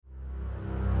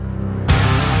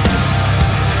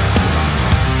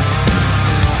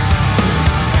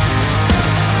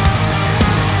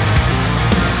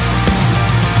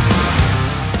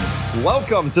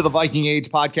Welcome to the Viking Age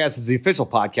podcast. This is the official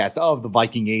podcast of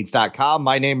thevikingage.com.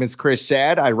 My name is Chris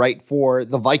Shad. I write for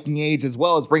the Viking Age as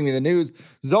well as bring me the news,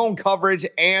 zone coverage,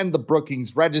 and the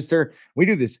Brookings Register. We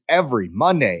do this every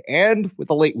Monday and with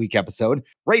a late week episode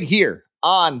right here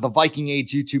on the Viking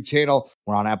Age YouTube channel.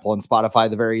 We're on Apple and Spotify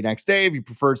the very next day if you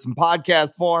prefer some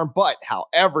podcast form, but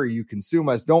however you consume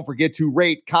us, don't forget to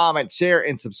rate, comment, share,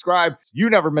 and subscribe. You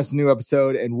never miss a new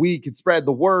episode, and we can spread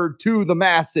the word to the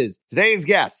masses. Today's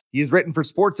guest, he has written for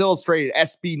Sports Illustrated,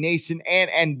 SB Nation,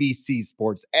 and NBC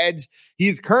Sports Edge. He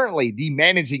is currently the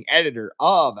managing editor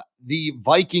of the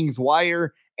Vikings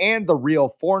Wire and the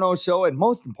Real Forno Show. And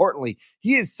most importantly,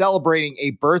 he is celebrating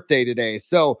a birthday today.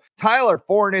 So Tyler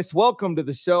Forness, welcome to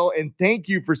the show. And thank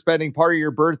you for spending part of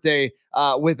your birthday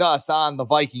with us on the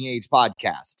Viking Age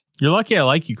podcast. You're lucky I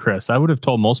like you, Chris. I would have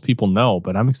told most people no,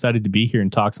 but I'm excited to be here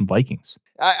and talk some Vikings.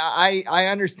 I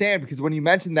understand, because when you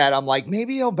mentioned that, I'm like,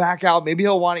 maybe he'll back out. Maybe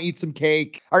he'll want to eat some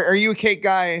cake. Are you a cake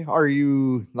guy? Are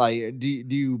you like, do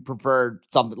you prefer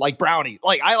something like brownies?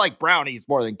 Like, I like brownies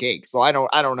more than cake. So I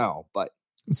don't know, but.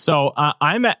 So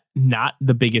I'm not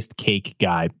the biggest cake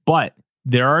guy, but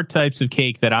there are types of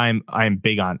cake that I'm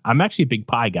big on. I'm actually a big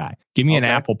pie guy. Give me an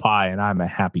apple pie and I'm a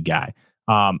happy guy.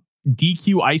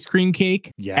 DQ ice cream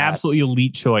cake, yes. Absolutely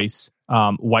elite choice.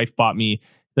 Wife bought me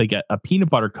like a peanut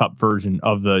butter cup version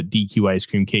of the DQ ice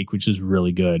cream cake, which is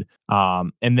really good.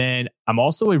 And then I'm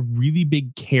also a really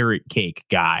big carrot cake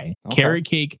guy. Okay. Carrot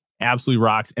cake absolutely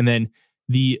rocks. And then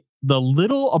the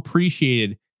little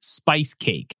appreciated spice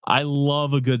cake. I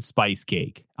love a good spice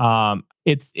cake.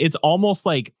 It's almost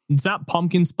like, it's not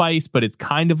pumpkin spice, but it's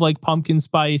kind of like pumpkin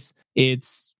spice.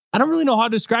 I don't really know how to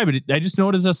describe it. I just know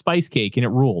it as a spice cake and it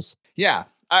rules. Yeah,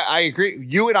 I agree.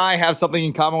 You and I have something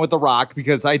in common with The Rock,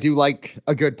 because I do like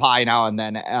a good pie now and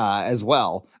then as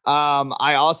well.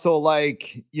 I also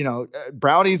like,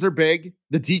 brownies are big.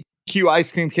 The DQ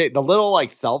ice cream cake, the little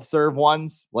like self-serve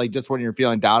ones, like just when you're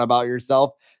feeling down about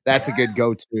yourself, that's a good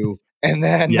go-to. And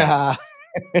then, yes.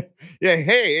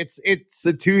 Hey, it's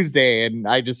a Tuesday and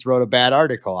I just wrote a bad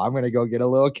article. I'm going to go get a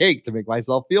little cake to make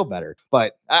myself feel better.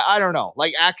 But I don't know,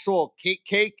 like actual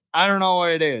cake. I don't know what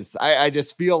it is. I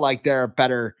just feel like there are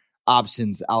better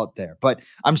options out there, but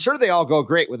I'm sure they all go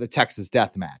great with a Texas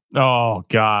death match. Oh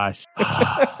gosh.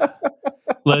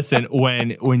 Listen,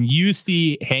 when you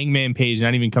see Hangman Page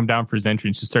not even come down for his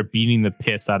entrance, just start beating the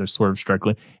piss out of Swerve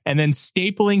Strickland and then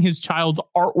stapling his child's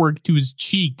artwork to his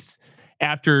cheeks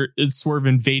after Swerve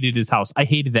invaded his house. I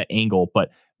hated that angle,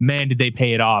 but man, did they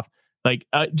pay it off. Like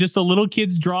just a little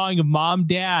kid's drawing of mom,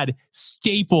 dad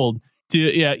stapled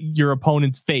to your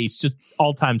opponent's face, just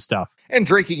all-time stuff. And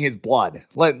drinking his blood.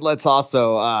 Let's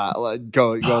also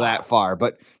go that far,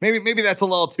 but maybe that's a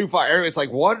little too far. Everybody's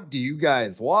like, what do you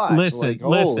guys watch? Listen,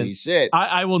 holy shit.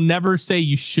 I will never say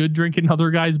you should drink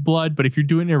another guy's blood, but if you're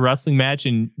doing a wrestling match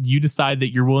and you decide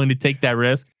that you're willing to take that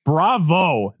risk,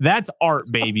 bravo. That's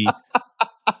art, baby.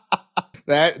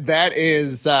 That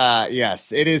is,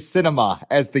 yes, it is cinema,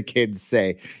 as the kids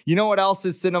say. You know what else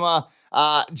is cinema?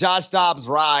 Josh Dobbs'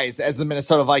 rise as the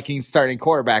Minnesota Vikings starting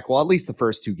quarterback. Well, at least the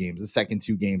first two games, the second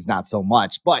two games, not so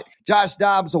much. But Josh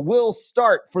Dobbs will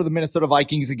start for the Minnesota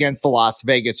Vikings against the Las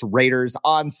Vegas Raiders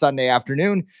on Sunday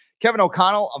afternoon. Kevin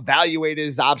O'Connell evaluated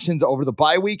his options over the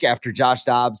bye week after Josh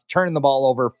Dobbs turned the ball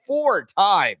over 4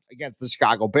 times against the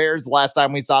Chicago Bears. Last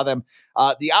time we saw them,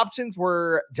 the options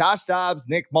were Josh Dobbs,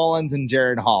 Nick Mullins, and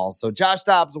Jaron Hall. So Josh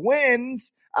Dobbs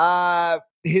wins.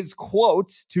 His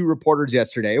quote to reporters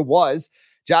yesterday was,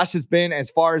 Josh has been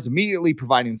as far as immediately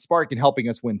providing spark and helping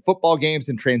us win football games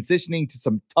and transitioning to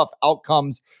some tough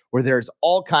outcomes where there's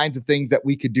all kinds of things that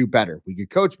we could do better. We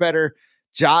could coach better.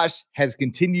 Josh has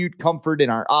continued comfort in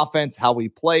our offense, how we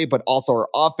play, but also our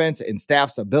offense and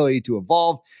staff's ability to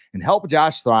evolve and help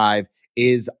Josh thrive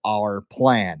is our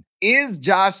plan. Is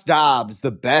Josh Dobbs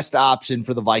the best option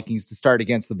for the Vikings to start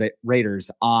against the Raiders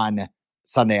on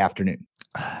Sunday afternoon?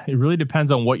 It really depends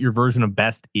on what your version of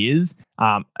best is.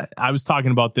 I was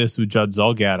talking about this with Judd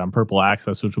Zulgad on Purple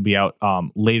Access, which will be out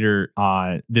later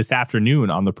this afternoon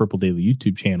on the Purple Daily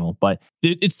YouTube channel. But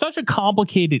it's such a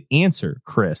complicated answer,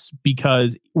 Chris,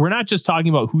 because we're not just talking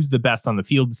about who's the best on the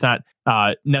field. It's not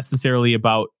necessarily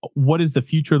about what does the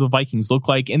future of the Vikings look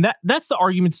like. And that's the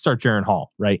argument to start Jaron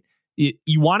Hall, right?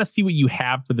 You want to see what you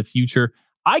have for the future.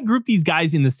 I group these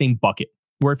guys in the same bucket,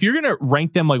 where if you're going to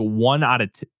rank them like 1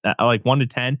 to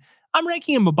 10, I'm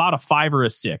ranking him about a 5 or a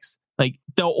 6. Like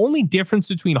the only difference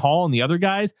between Hall and the other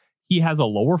guys, he has a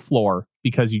lower floor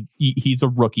because he's a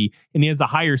rookie, and he has a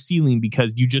higher ceiling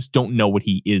because you just don't know what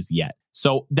he is yet.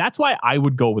 So that's why I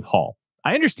would go with Hall.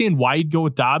 I understand why you'd go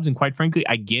with Dobbs, and quite frankly,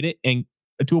 I get it. And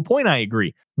to a point, I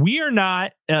agree. We are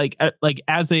not like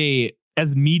as a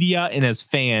as media and as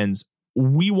fans,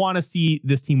 we want to see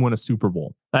this team win a Super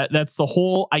Bowl. That's the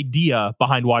whole idea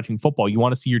behind watching football. You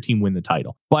want to see your team win the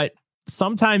title. But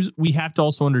sometimes we have to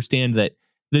also understand that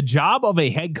the job of a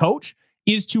head coach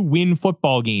is to win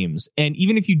football games. And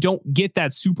even if you don't get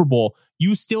that Super Bowl,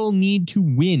 you still need to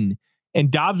win.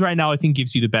 And Dobbs right now, I think,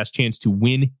 gives you the best chance to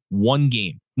win one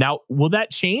game. Now, will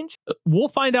that change? We'll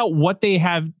find out what they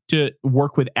have to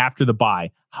work with after the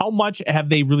bye. How much have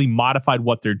they really modified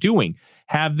what they're doing?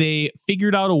 Have they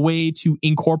figured out a way to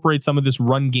incorporate some of this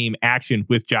run game action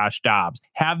with Josh Dobbs?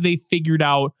 Have they figured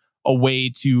out a way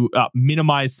to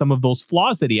minimize some of those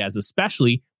flaws that he has,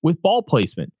 especially with ball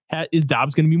placement? Is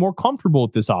Dobbs going to be more comfortable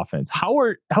with this offense?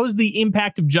 How is the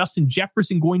impact of Justin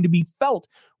Jefferson going to be felt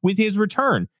with his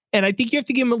return? And I think you have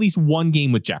to give him at least one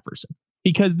game with Jefferson,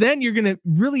 because then you're going to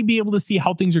really be able to see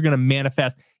how things are going to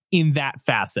manifest in that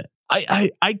facet.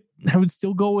 I would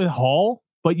still go with Hall,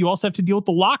 but you also have to deal with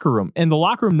the locker room, and the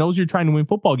locker room knows you're trying to win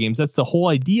football games. That's the whole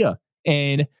idea.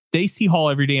 And they see Hall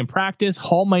every day in practice.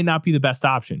 Hall might not be the best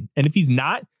option. And if he's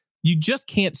not, you just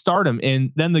can't start him.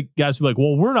 And then the guys will be like,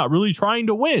 well, we're not really trying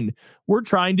to win. We're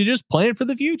trying to just plan for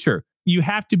the future. You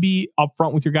have to be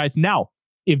upfront with your guys. Now,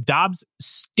 if Dobbs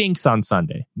stinks on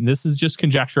Sunday, and this is just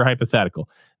conjecture, hypothetical,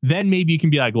 then maybe you can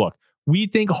be like, look, we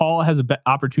think Hall has an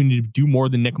opportunity to do more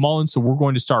than Nick Mullins, so we're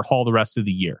going to start Hall the rest of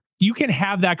the year. You can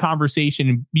have that conversation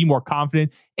and be more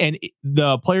confident, and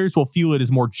the players will feel it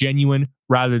is more genuine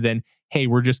rather than, hey,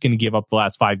 we're just going to give up the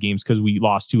last 5 games because we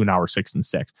lost 2 and now we're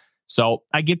 6-6. So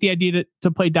I get the idea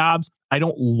to play Dobbs. I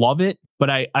don't love it,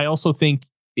 but I also think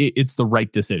it's the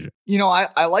right decision. You know,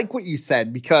 I like what you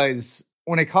said, because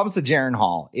when it comes to Jaren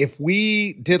Hall, if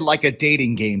we did like a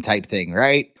dating game type thing,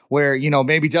 right? Where, you know,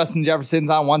 maybe Justin Jefferson's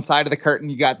on one side of the curtain,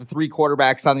 you got the 3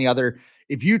 quarterbacks on the other.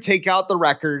 If you take out the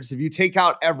records, if you take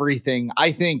out everything,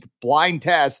 I think blind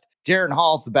test, Jaren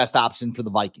Hall's the best option for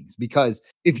the Vikings, because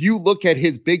if you look at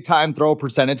his big time throw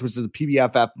percentage, which is a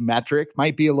PBFF metric,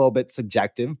 might be a little bit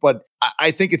subjective, but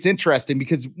I think it's interesting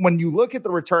because when you look at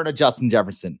the return of Justin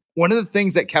Jefferson, one of the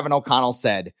things that Kevin O'Connell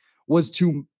said was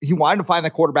he wanted to find the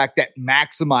quarterback that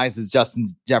maximizes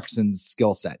Justin Jefferson's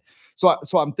skill set. So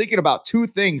I'm thinking about 2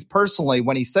 things personally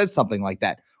when he says something like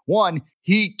that. One,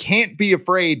 he can't be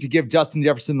afraid to give Justin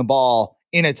Jefferson the ball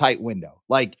in a tight window.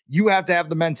 Like, you have to have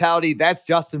the mentality, that's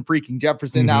Justin freaking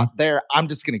Jefferson out there. I'm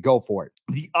just going to go for it.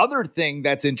 The other thing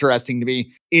that's interesting to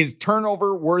me is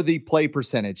turnover worthy play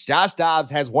percentage. Josh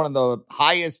Dobbs has one of the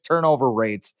highest turnover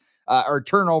rates or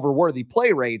turnover worthy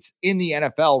play rates in the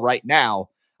NFL right now.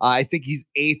 I think he's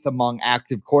 8th among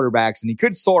active quarterbacks, and he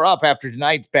could soar up after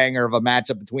tonight's banger of a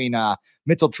matchup between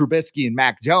Mitchell Trubisky and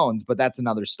Mac Jones, but that's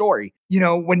another story. You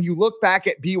know, when you look back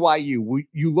at BYU,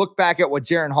 you look back at what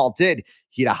Jaren Hall did,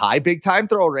 he had a high big-time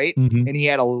throw rate, and he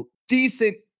had a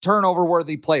decent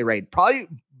turnover-worthy play rate. Probably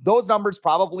those numbers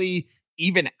probably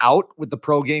even out with the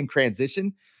pro game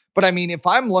transition. But I mean, if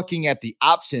I'm looking at the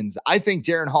options, I think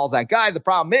Jaren Hall's that guy. The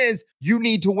problem is you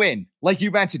need to win. Like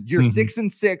you mentioned, you're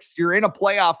 6-6. You're in a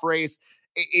playoff race.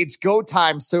 It's go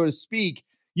time, so to speak.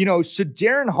 You know, should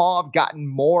Jaren Hall have gotten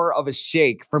more of a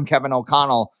shake from Kevin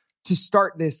O'Connell to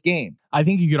start this game? I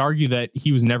think you could argue that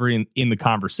he was never in the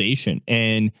conversation.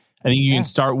 And I think you can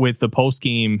start with the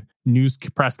post-game news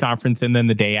press conference and then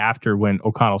the day after when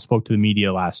O'Connell spoke to the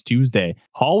media last Tuesday.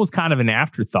 Hall was kind of an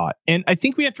afterthought. And I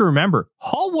think we have to remember,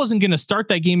 Hall wasn't going to start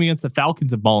that game against the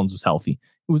Falcons if Mullins was healthy.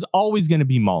 It was always going to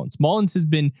be Mullins. Mullins has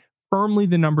been firmly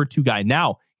the number 2 guy.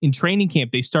 Now, in training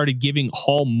camp, they started giving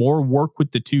Hall more work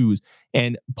with the twos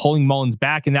and pulling Mullins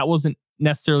back. And that wasn't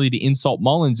necessarily to insult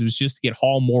Mullins. It was just to get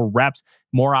Hall more reps,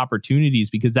 more opportunities,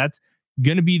 because that's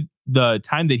going to be the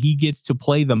time that he gets to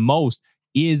play the most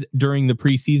is during the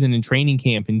preseason and training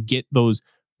camp and get those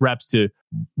reps to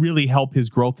really help his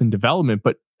growth and development.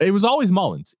 But it was always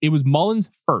Mullins. It was Mullins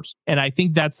first. And I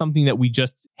think that's something that we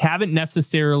just haven't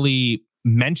necessarily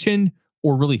mentioned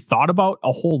or really thought about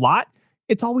a whole lot.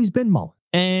 It's always been Mullins.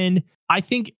 And I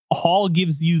think Hall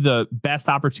gives you the best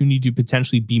opportunity to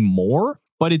potentially be more,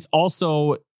 but it's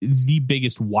also the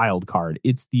biggest wild card.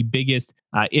 It's the biggest,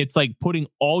 it's like putting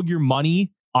all your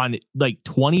money on like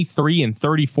 23 and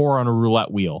 34 on a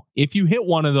roulette wheel. If you hit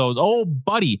one of those, oh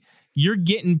buddy, you're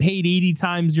getting paid 80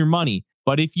 times your money.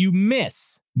 But if you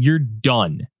miss, you're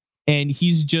done. And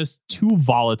he's just too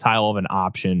volatile of an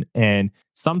option. And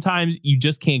sometimes you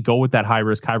just can't go with that high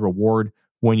risk, high reward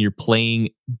when you're playing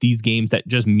these games that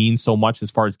just mean so much as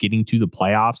far as getting to the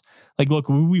playoffs. Like, look,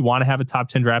 we want to have a top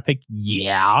 10 draft pick.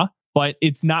 Yeah. But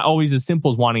it's not always as simple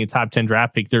as wanting a top 10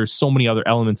 draft pick. There's so many other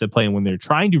elements at play. And when they're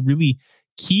trying to really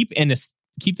keep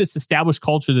this established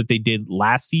culture that they did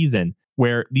last season,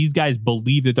 where these guys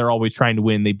believe that they're always trying to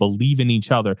win. They believe in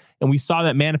each other. And we saw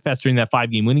that manifest during that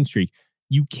 5-game winning streak.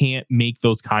 You can't make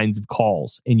those kinds of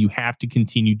calls, and you have to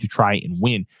continue to try and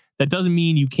win. That doesn't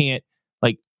mean you can't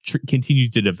continue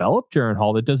to develop Jaren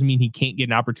Hall. That doesn't mean he can't get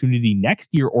an opportunity next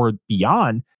year or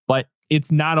beyond, but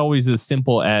it's not always as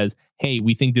simple as, hey,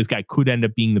 we think this guy could end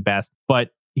up being the best, but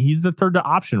he's the third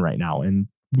option right now. And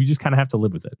we just kind of have to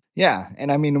live with it. Yeah.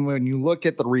 And I mean, when you look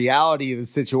at the reality of the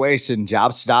situation,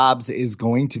 Josh Dobbs is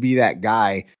going to be that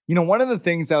guy. You know, one of the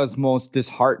things that was most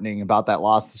disheartening about that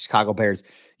loss to the Chicago Bears,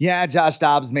 yeah, Josh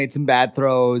Dobbs made some bad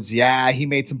throws. Yeah, he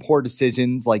made some poor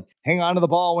decisions. Like, hang on to the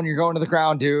ball when you're going to the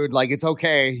ground, dude. Like, it's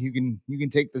okay. You can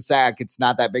take the sack. It's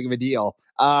not that big of a deal.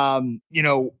 You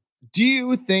know, do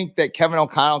you think that Kevin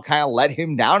O'Connell kind of let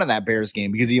him down in that Bears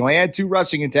game because he only had 2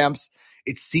 rushing attempts?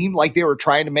 It seemed like they were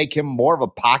trying to make him more of a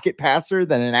pocket passer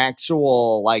than an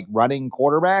actual like running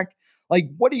quarterback. Like,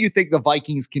 what do you think the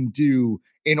Vikings can do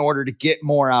in order to get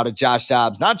more out of Josh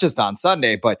Dobbs, not just on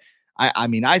Sunday, but I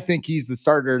mean, I think he's the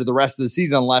starter the rest of the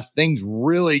season unless things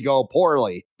really go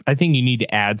poorly. I think you need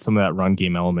to add some of that run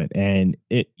game element, and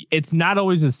it's not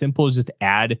always as simple as just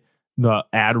add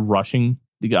rushing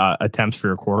attempts for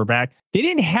your quarterback. They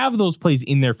didn't have those plays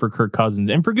in there for Kirk Cousins,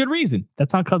 and for good reason.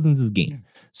 That's not Cousins' game.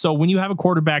 So when you have a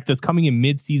quarterback that's coming in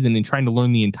midseason and trying to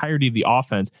learn the entirety of the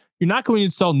offense, you're not going to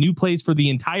install new plays for the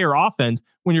entire offense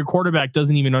when your quarterback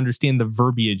doesn't even understand the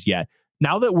verbiage yet.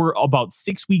 Now that we're about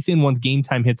 6 weeks in, once game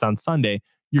time hits on Sunday,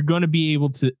 you're going to be able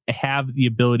to have the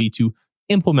ability to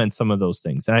implement some of those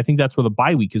things. And I think that's where the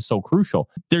bye week is so crucial.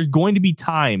 There's going to be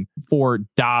time for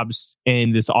Dobbs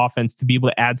and this offense to be able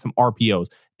to add some RPOs,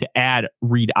 to add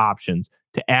read options,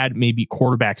 to add maybe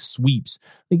quarterback sweeps.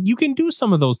 Like, you can do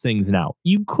some of those things now.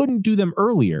 You couldn't do them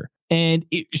earlier. And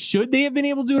should they have been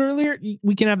able to do it earlier?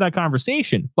 We can have that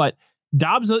conversation. But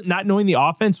Dobbs not knowing the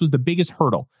offense was the biggest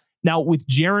hurdle. Now, with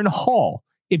Jaren Hall,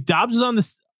 if Dobbs was on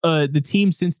the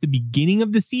team since the beginning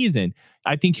of the season,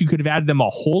 I think you could have added them a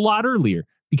whole lot earlier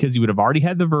because he would have already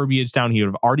had the verbiage down. He would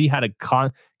have already had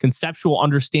a conceptual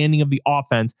understanding of the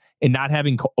offense, and not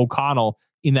having O'Connell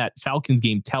in that Falcons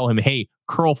game tell him, hey,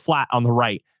 curl flat on the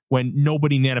right, when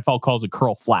nobody in the NFL calls it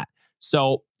curl flat.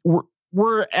 So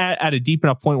we're at a deep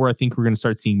enough point where I think we're going to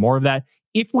start seeing more of that.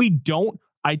 If we don't,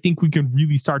 I think we can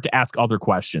really start to ask other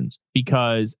questions,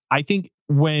 because I think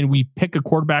when we pick a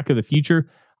quarterback of the future,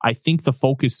 I think the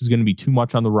focus is going to be too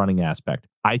much on the running aspect.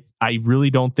 I really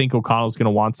don't think O'Connell's going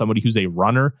to want somebody who's a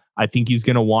runner. I think he's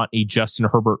going to want a Justin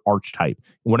Herbert archetype.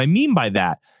 And what I mean by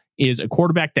that is a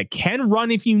quarterback that can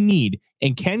run if you need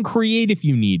and can create if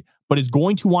you need, but is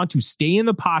going to want to stay in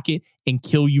the pocket and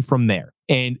kill you from there.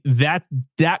 And that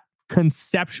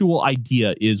conceptual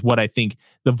idea is what I think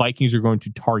the Vikings are going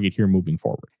to target here moving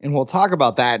forward. And we'll talk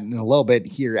about that in a little bit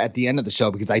here at the end of the show,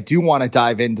 because I do want to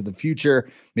dive into the future,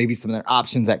 maybe some of their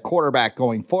options at quarterback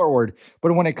going forward.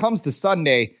 But when it comes to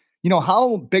Sunday, you know,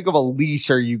 how big of a leash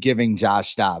are you giving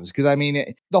Josh Dobbs? Because I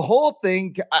mean, the whole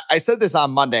thing, I said this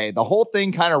on Monday, the whole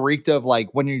thing kind of reeked of like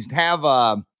when you have,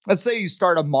 let's say you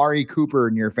start Amari Cooper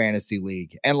in your fantasy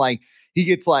league and like, he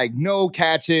gets like no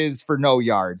catches for no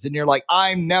yards. And you're like,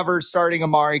 I'm never starting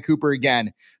Amari Cooper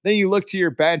again. Then you look to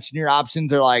your bench and your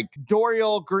options are like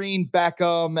Dorial Green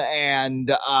Beckham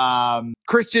and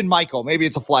Christian Michael. Maybe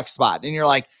it's a flex spot. And you're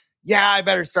like, yeah, I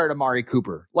better start Amari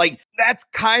Cooper. Like, that's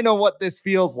kind of what this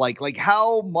feels like. Like,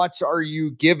 how much are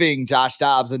you giving Josh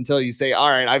Dobbs until you say, all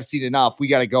right, I've seen enough. We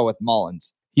got to go with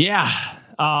Mullins. Yeah.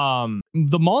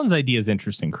 The Mullins idea is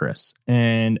interesting, Chris.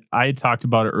 And I had talked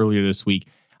about it earlier this week.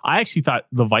 I actually thought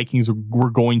the Vikings were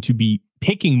going to be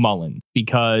picking Mullen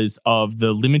because of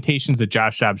the limitations that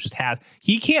Josh Dobbs just has.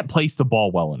 He can't place the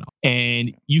ball well enough.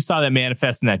 And you saw that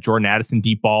manifest in that Jordan Addison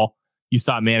deep ball. You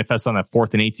saw it manifest on that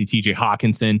 4th and 8 to TJ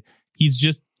Hawkinson.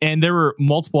 And there were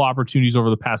multiple opportunities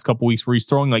over the past couple weeks where he's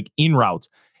throwing like in routes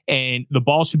and the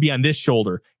ball should be on this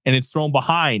shoulder and it's thrown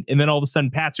behind. And then all of a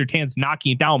sudden Pat Surtain's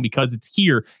knocking it down because it's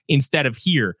here instead of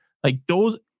here. Like,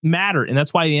 those matter. And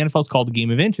that's why the NFL is called a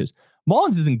game of inches.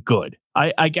 Mullins isn't good.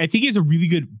 I think he's a really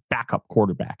good backup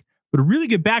quarterback, but a really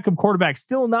good backup quarterback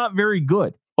still not very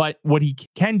good. But what he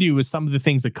can do is some of the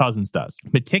things that Cousins does: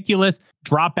 meticulous,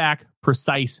 drop back,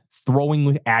 precise, throwing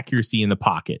with accuracy in the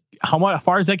pocket. How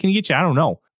far is that going to get you? I don't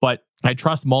know. But I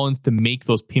trust Mullins to make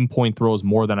those pinpoint throws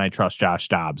more than I trust Josh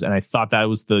Dobbs. And I thought that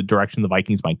was the direction the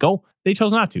Vikings might go. They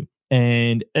chose not to.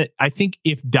 And I think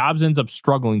if Dobbs ends up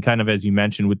struggling, kind of as you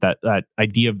mentioned, with that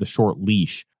idea of the short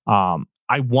leash,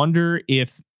 I wonder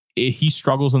if he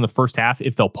struggles in the first half,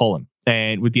 if they'll pull him.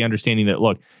 And with the understanding that,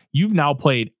 look, you've now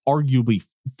played arguably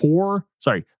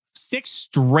 6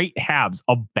 straight halves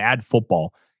of bad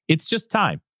football. It's just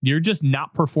time. You're just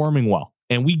not performing well.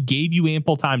 And we gave you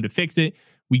ample time to fix it.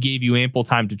 We gave you ample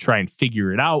time to try and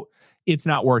figure it out. It's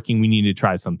not working. We need to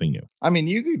try something new. I mean,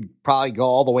 you could probably go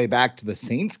all the way back to the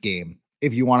Saints game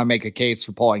if you want to make a case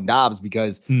for pulling Dobbs,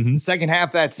 because the second half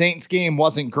of that Saints game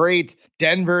wasn't great.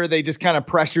 Denver, they just kind of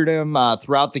pressured him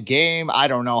throughout the game. I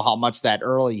don't know how much that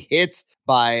early hit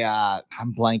by,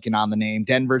 I'm blanking on the name,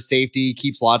 Denver safety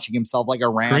keeps launching himself like a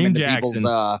ram Kareem into Jackson.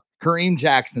 people's, Kareem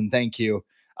Jackson. Thank you.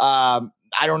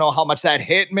 I don't know how much that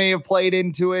hit may have played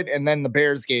into it. And then the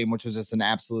Bears game, which was just an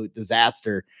absolute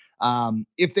disaster.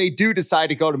 If they do decide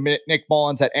to go to Nick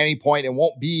Mullins at any point, it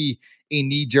won't be a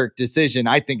knee-jerk decision.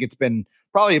 I think it's been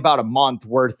probably about a month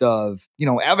worth of,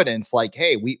 evidence like,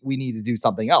 hey, we need to do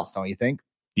something else. Don't you think?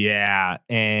 Yeah.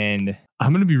 And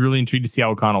I'm going to be really intrigued to see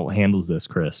how O'Connell handles this,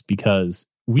 Chris, because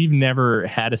we've never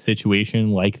had a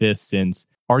situation like this since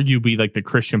arguably like the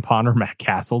Christian Ponder, Matt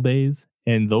Castle days.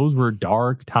 And those were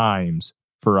dark times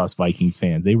for us Vikings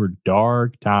fans. They were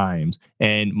dark times.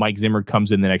 And Mike Zimmer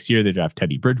comes in the next year. They draft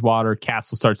Teddy Bridgewater.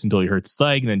 Castle starts until he hurts his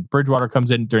leg. And then Bridgewater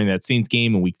comes in during that Saints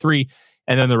game in week 3.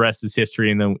 And then the rest is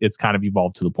history. And then it's kind of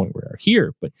evolved to the point where we're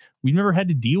here. But we've never had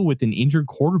to deal with an injured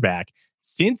quarterback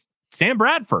since Sam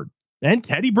Bradford and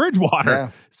Teddy Bridgewater.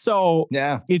 Yeah. So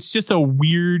it's just a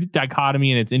weird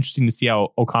dichotomy, and it's interesting to see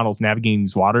how O'Connell's navigating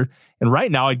these waters. And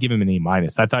right now I'd give him an A-.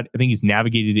 I think he's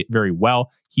navigated it very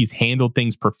well. He's handled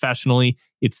things professionally.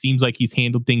 It seems like he's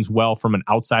handled things well from an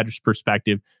outsider's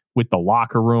perspective with the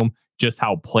locker room, just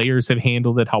how players have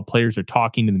handled it, how players are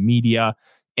talking to the media.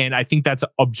 And I think that's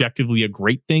objectively a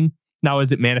great thing. Now,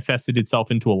 has it manifested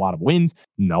itself into a lot of wins?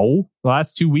 No. The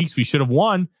last 2 weeks we should have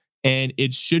won, and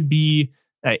it should be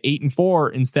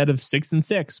 8-4 instead of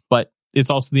 6-6. But it's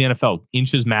also the NFL.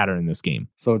 Inches matter in this game.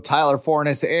 So Tyler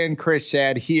Forness and Chris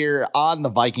Shad here on the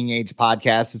Viking Age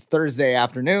podcast. It's Thursday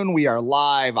afternoon. We are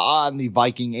live on the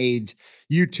Viking Age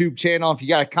YouTube channel. If you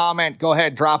got a comment, go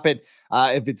ahead, drop it.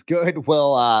 If it's good,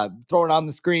 we'll throw it on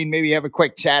the screen. Maybe have a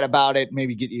quick chat about it.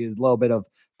 Maybe get you a little bit of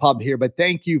pub here. But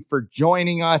thank you for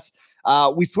joining us.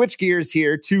 We switch gears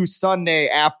here to Sunday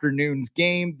afternoon's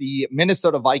game. The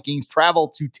Minnesota Vikings travel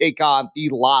to take on the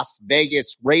Las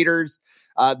Vegas Raiders.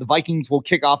 The Vikings will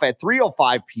kick off at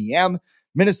 3:05 p.m.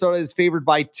 Minnesota is favored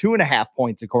by 2.5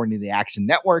 points, according to the Action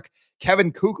Network.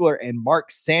 Kevin Kugler and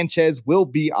Mark Sanchez will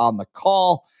be on the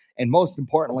call. And most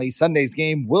importantly, Sunday's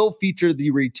game will feature the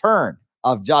return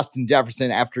of Justin Jefferson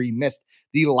after he missed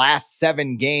the last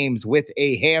 7 games with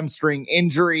a hamstring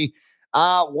injury.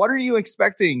 What are you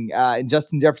expecting in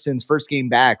Justin Jefferson's first game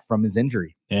back from his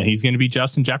injury? Yeah, he's going to be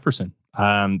Justin Jefferson.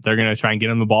 They're going to try and get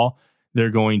him the ball. They're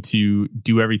going to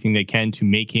do everything they can to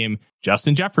make him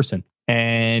Justin Jefferson.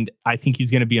 And I think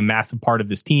he's going to be a massive part of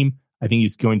this team. I think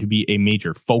he's going to be a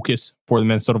major focus for the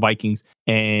Minnesota Vikings.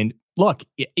 And look,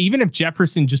 even if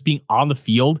Jefferson just being on the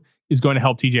field is going to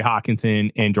help TJ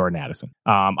Hawkinson and Jordan Addison.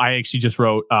 I actually just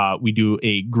wrote, we do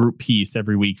a group piece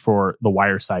every week for the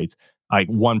wire sites, like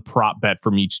one prop bet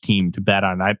from each team to bet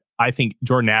on. I think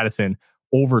Jordan Addison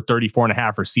over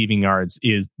 34.5 receiving yards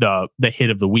is the hit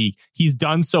of the week. He's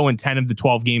done so in 10 of the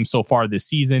 12 games so far this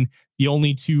season. The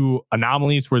only 2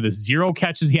 anomalies were the 0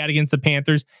 catches he had against the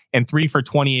Panthers and 3 for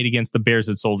 28 against the Bears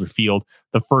at Soldier Field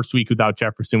the first week without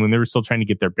Jefferson when they were still trying to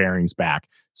get their bearings back.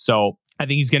 So I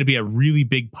think he's going to be a really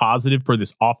big positive for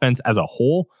this offense as a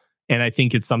whole. And I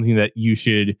think it's something that you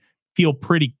should feel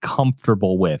pretty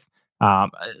comfortable with.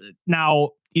 Now,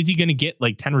 is he going to get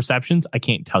like 10 receptions? I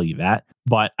can't tell you that,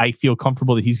 but I feel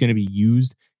comfortable that he's going to be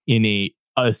used in a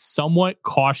somewhat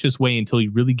cautious way until he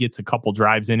really gets a couple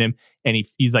drives in him. And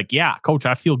he's like, yeah, coach,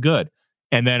 I feel good.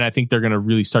 And then I think they're going to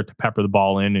really start to pepper the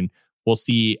ball in, and we'll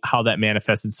see how that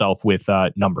manifests itself with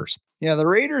numbers. Yeah, the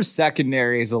Raiders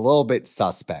secondary is a little bit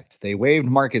suspect. They waived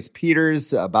Marcus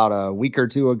Peters about a week or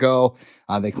 2 ago.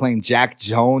 They claimed Jack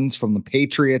Jones from the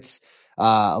Patriots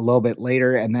a little bit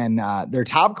later. And then their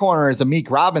top corner is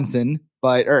Amik Robertson,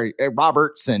 but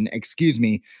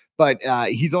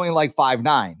he's only like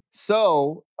 5'9".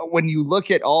 So when you look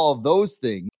at all of those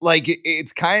things, like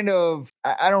it's kind of,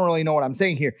 I don't really know what I'm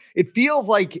saying here. It feels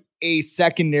like a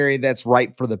secondary that's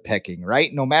ripe for the picking,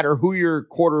 right? No matter who your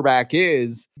quarterback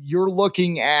is, you're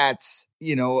looking at,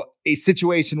 a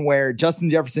situation where Justin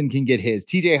Jefferson can get his,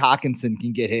 TJ Hawkinson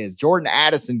can get his, Jordan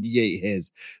Addison can get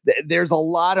his. There's a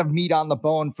lot of meat on the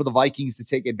bone for the Vikings to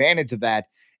take advantage of that.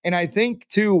 And I think,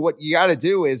 too, what you got to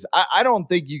do is I don't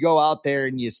think you go out there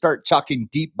and you start chucking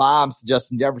deep bombs to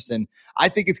Justin Jefferson. I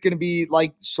think it's going to be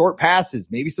like short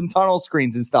passes, maybe some tunnel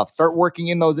screens and stuff. Start working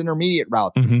in those intermediate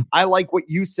routes. Mm-hmm. I like what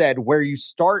you said, where you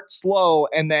start slow.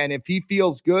 And then if he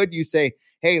feels good, you say,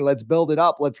 hey, let's build it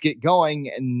up. Let's get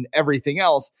going and everything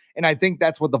else. And I think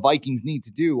that's what the Vikings need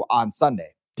to do on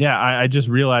Sunday. Yeah, I just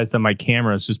realized that my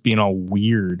camera is just being all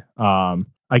weird.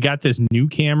 I got this new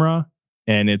camera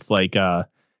and it's like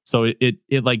so it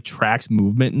like tracks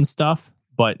movement and stuff,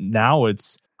 but now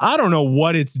I don't know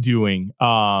what it's doing.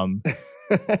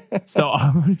 So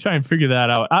I'm gonna try and figure that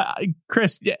out.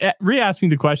 Chris, re-ask me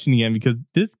the question again, because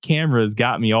this camera has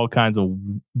got me all kinds of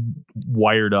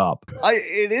wired up.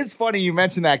 It is funny you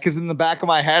mentioned that, because in the back of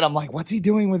my head, I'm like, what's he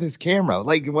doing with his camera?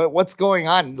 Like, what's going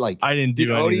on? Like, I didn't do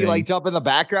Odie like jump in the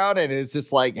background and it's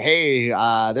just like, hey,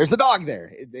 there's a dog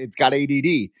there. It's got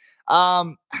ADD.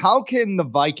 How can the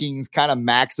Vikings kind of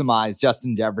maximize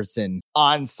Justin Jefferson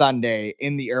on Sunday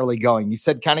in the early going? You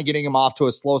said kind of getting him off to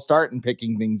a slow start and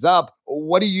picking things up.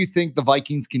 What do you think the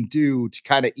Vikings can do to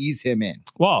kind of ease him in?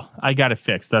 Well, I got it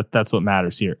fixed. That's what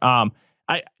matters here.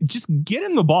 I just get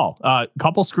him the ball,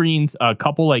 couple screens, a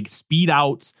couple like speed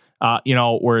outs,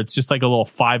 where it's just like a little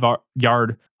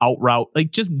 5-yard out route.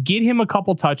 Like, just get him a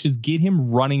couple touches, get him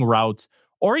running routes,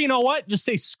 or you know what? Just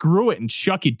say screw it and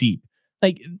chuck it deep.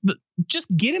 Like,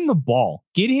 just get him the ball,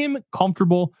 get him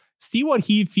comfortable, see what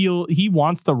he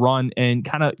wants to run, and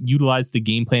kind of utilize the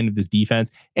game plan of this defense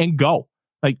and go.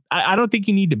 Like, I don't think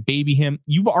you need to baby him.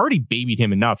 You've already babied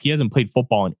him enough. He hasn't played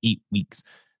football in 8 weeks.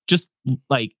 Just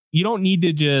like, you don't need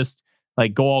to just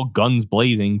like go all guns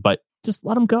blazing, but just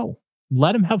let him go.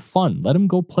 Let him have fun. Let him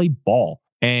go play ball.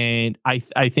 And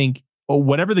I think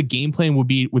whatever the game plan would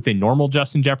be with a normal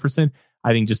Justin Jefferson,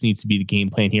 I think just needs to be the game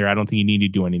plan here. I don't think you need to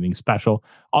do anything special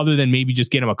other than maybe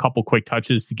just get him a couple quick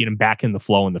touches to get him back in the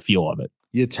flow and the feel of it.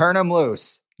 You turn him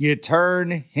loose. You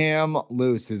turn him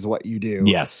loose is what you do.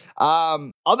 Yes.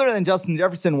 Other than Justin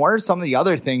Jefferson, what are some of the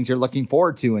other things you're looking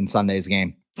forward to in Sunday's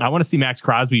game? I want to see Max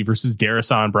Crosby versus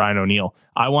Darrisaw and Brian O'Neill.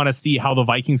 I want to see how the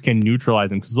Vikings can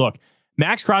neutralize him. Because look,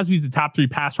 Max Crosby is the top 3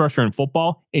 pass rusher in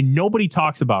football, and nobody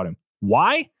talks about him.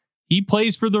 Why? He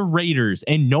plays for the Raiders,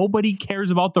 and nobody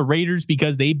cares about the Raiders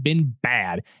because they've been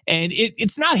bad. And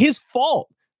it's not his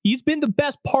fault. He's been the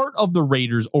best part of the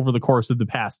Raiders over the course of the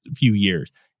past few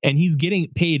years, and he's getting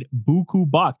paid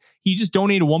buku buck. He just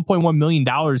donated $1.1 million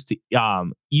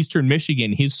to Eastern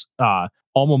Michigan, his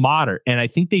alma mater, and I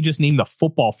think they just named the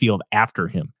football field after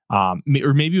him. Or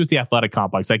maybe it was the athletic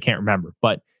complex. I can't remember.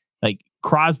 But like,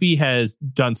 Crosby has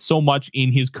done so much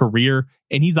in his career,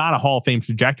 and he's on a Hall of Fame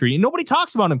trajectory, and nobody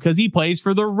talks about him because he plays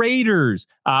for the Raiders.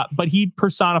 But he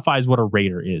personifies what a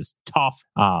Raider is. Tough.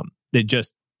 They're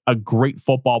just a great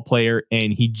football player,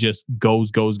 and he just goes.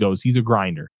 He's a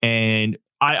grinder. And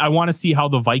I want to see how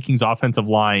the Vikings offensive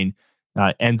line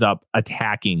ends up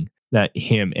attacking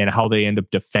him and how they end up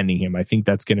defending him. I think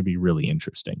that's going to be really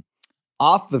interesting.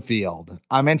 Off the field,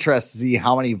 I'm interested to see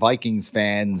how many Vikings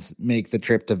fans make the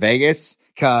trip to Vegas,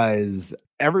 because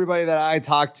everybody that I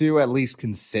talked to at least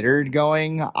considered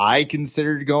going. I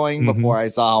considered going before I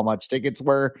saw how much tickets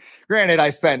were. Granted,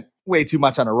 I spent way too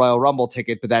much on a Royal Rumble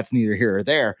ticket, but that's neither here or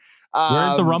there.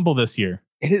 Where's the Rumble this year?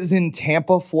 It is in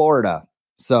Tampa, Florida.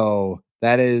 So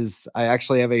that is, I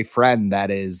actually have a friend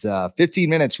that is 15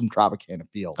 minutes from Tropicana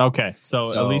Field. Okay.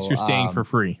 So at least you're staying for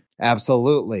free.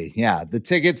 Absolutely. Yeah. The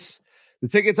tickets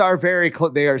are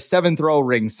they are 7th row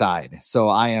ringside. So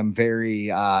I am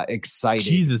very excited.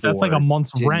 Jesus, that's like a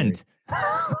month's rent.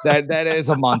 That is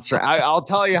a month. I'll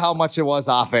tell you how much it was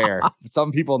off air.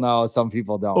 Some people know, some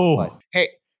people don't. Oh. But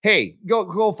hey,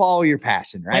 go follow your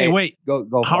passion, right? Hey, wait. Go.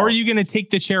 How are you going to take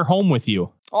the chair home with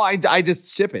you? Oh, I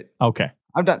just ship it. Okay.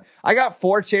 I'm done. I got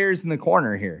 4 chairs in the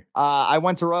corner here. I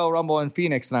went to Royal Rumble in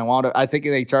Phoenix, and I think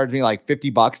they charged me like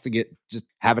 $50 to just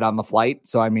have it on the flight.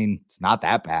 So, I mean, it's not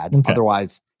that bad. Okay.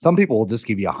 Otherwise, some people will just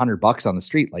give you $100 on the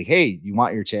street. Like, hey, you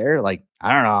want your chair? Like,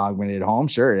 I don't know. I'm going to get home.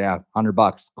 Sure. Yeah.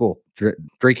 $100. Cool.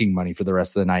 Drinking money for the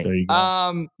rest of the night. There you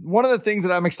go. One of the things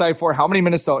that I'm excited for, how many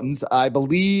Minnesotans, I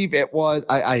believe it was,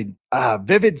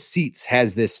 Vivid Seats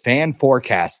has this fan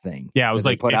forecast thing. Yeah. It was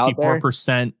like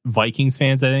 54% Vikings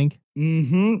fans, I think.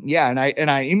 Yeah. And I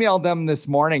emailed them this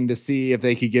morning to see if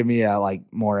they could give me a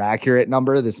more accurate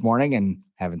number this morning, and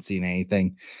haven't seen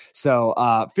anything. So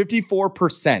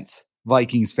 54%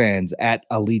 Vikings fans at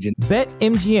Allegiant.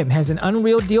 BetMGM has an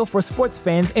unreal deal for sports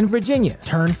fans in Virginia.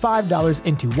 Turn $5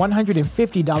 into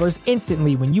 $150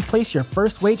 instantly when you place your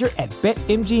first wager at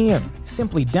BetMGM.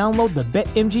 Simply download the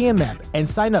BetMGM app and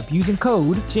sign up using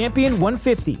code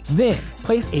Champion150. Then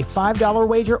place a $5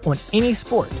 wager on any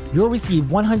sport. You'll receive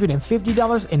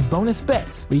 $150 in bonus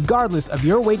bets, regardless of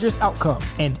your wager's outcome.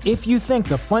 And if you think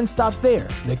the fun stops there,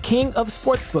 the King of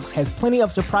Sportsbooks has plenty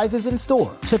of surprises in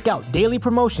store. Check out daily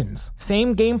promotions,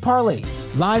 same game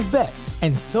parlays, live bets,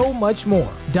 and so much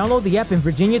more. Download the app in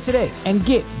Virginia today and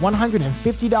get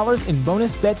 $150 in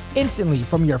bonus bets instantly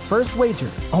from your first wager.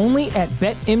 Only at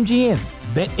BetMGM.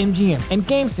 BetMGM and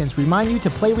GameSense remind you to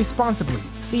play responsibly.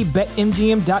 See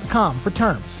BetMGM.com for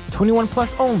terms. 21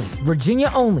 plus only. Virginia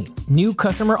only. New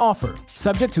customer offer.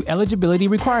 Subject to eligibility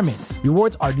requirements.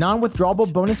 Rewards are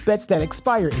non-withdrawable bonus bets that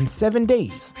expire in 7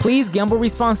 days. Please gamble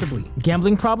responsibly.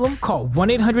 Gambling problem? Call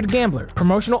 1-800-GAMBLER.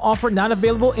 Promotional offer not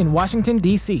available in Washington,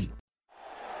 D.C.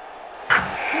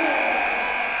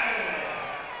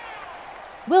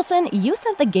 Wilson, you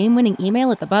sent the game-winning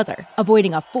email at the buzzer,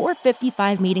 avoiding a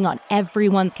 4:55 meeting on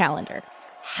everyone's calendar.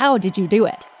 How did you do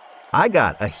it? I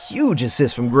got a huge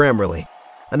assist from Grammarly,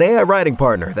 an AI writing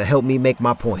partner that helped me make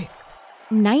my point.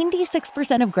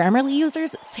 96% of Grammarly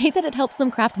users say that it helps them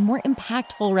craft more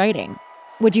impactful writing.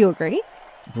 Would you agree?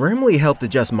 Grammarly helped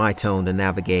adjust my tone to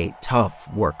navigate tough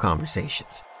work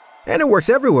conversations. And it works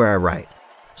everywhere I write,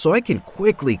 so I can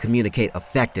quickly communicate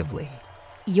effectively.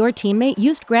 Your teammate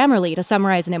used Grammarly to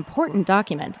summarize an important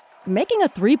document, making a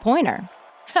 3-pointer.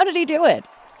 How did he do it?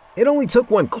 It only took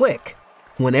one click.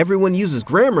 When everyone uses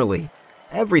Grammarly,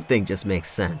 everything just makes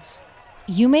sense.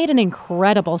 You made an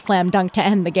incredible slam dunk to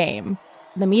end the game.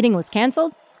 The meeting was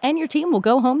canceled, and your team will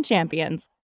go home champions.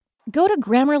 Go to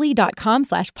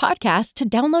Grammarly.com/podcast to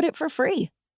download it for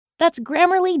free. That's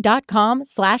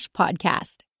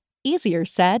Grammarly.com/podcast. Easier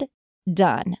said,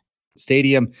 done.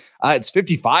 Stadium. It's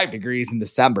 55 degrees in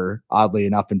December, oddly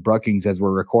enough, in Brookings as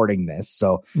we're recording this.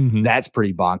 So that's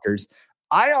pretty bonkers.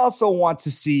 I also want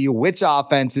to see which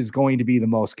offense is going to be the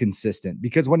most consistent,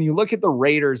 because when you look at the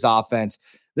Raiders offense,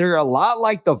 they're a lot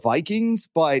like the Vikings,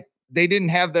 but they didn't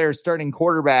have their starting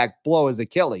quarterback blow his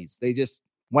Achilles. They just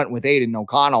went with Aiden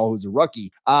O'Connell, who's a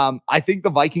rookie. I think the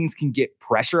Vikings can get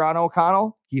pressure on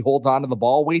O'Connell. He holds onto the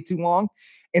ball way too long.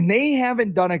 And they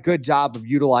haven't done a good job of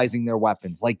utilizing their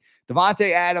weapons. Like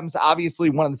Devontae Adams, obviously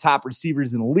one of the top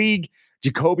receivers in the league.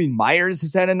 Jacoby Myers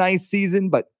has had a nice season,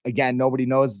 but again, nobody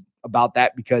knows about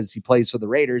that because he plays for the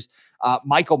Raiders.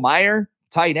 Michael Mayer,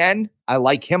 tight end. I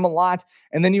like him a lot.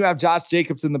 And then you have Josh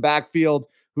Jacobs in the backfield,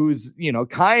 who's,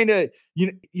 kind of,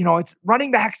 it's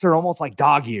running backs are almost like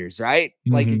dog ears, right?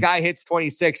 Like a guy hits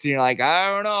 26 and you're like,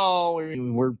 I don't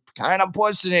know. We're kind of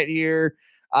pushing it here.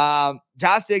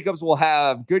 Josh Jacobs will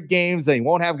have good games, then he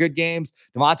won't have good games.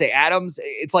 Devontae Adams,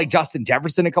 it's like Justin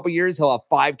Jefferson a couple years. He'll have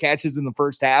 5 catches in the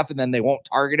first half, and then they won't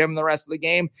target him the rest of the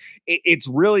game. It's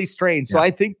really strange. So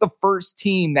I think the first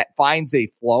team that finds a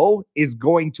flow is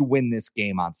going to win this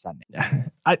game on Sunday.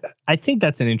 I think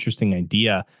that's an interesting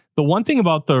idea. The one thing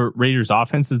about the Raiders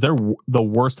offense is they're the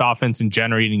worst offense in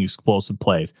generating explosive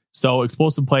plays. So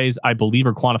explosive plays, I believe,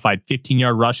 are quantified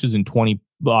 15-yard rushes and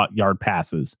 20-yard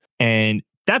passes. And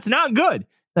that's not good.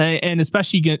 And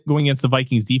especially going against the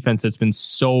Vikings defense, that's been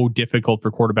so difficult for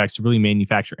quarterbacks to really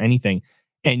manufacture anything.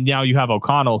 And now you have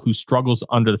O'Connell, who struggles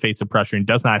under the face of pressure and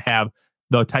does not have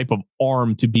the type of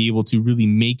arm to be able to really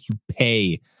make you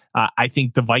pay. I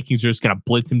think the Vikings are just going to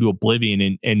blitz him to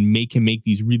oblivion and make him make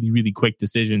these really, really quick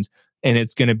decisions. And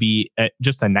it's going to be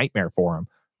just a nightmare for him.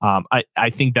 I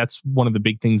think that's one of the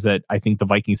big things that I think the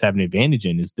Vikings have an advantage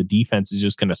in, is the defense is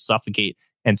just going to suffocate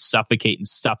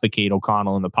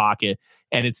O'Connell in the pocket.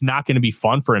 And it's not going to be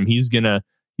fun for him. He's going to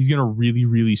really,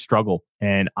 really struggle.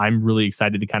 And I'm really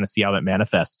excited to kind of see how that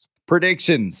manifests.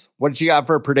 Predictions. What did you got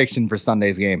for a prediction for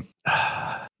Sunday's game?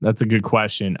 That's a good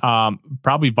question.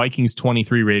 Probably Vikings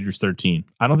 23, Raiders 13.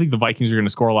 I don't think the Vikings are going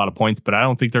to score a lot of points, but I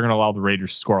don't think they're going to allow the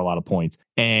Raiders to score a lot of points.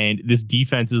 And this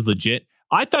defense is legit.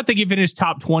 I thought they could finish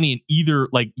top 20 in either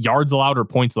like yards allowed or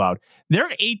points allowed. They're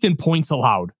 8th in points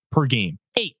allowed per game.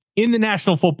 8 in the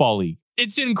National Football League.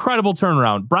 It's an incredible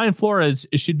turnaround. Brian Flores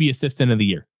should be assistant of the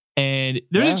year. And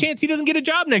there's a chance he doesn't get a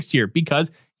job next year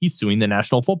because he's suing the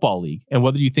National Football League. And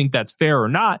whether you think that's fair or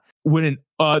not,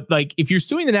 if you're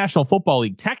suing the National Football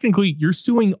League, technically you're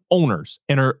suing owners,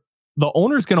 and the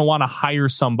owner's going to want to hire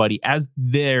somebody as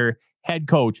their head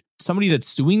coach, somebody that's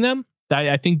suing them.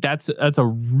 I think that's a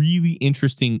really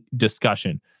interesting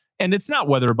discussion. And it's not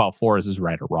whether about Flores is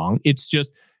right or wrong. It's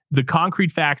just the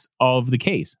concrete facts of the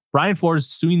case. Brian Flores is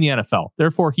suing the NFL.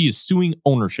 Therefore, he is suing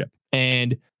ownership.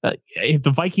 And if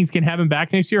the Vikings can have him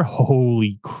back next year,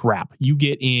 holy crap. You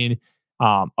get in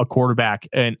a quarterback,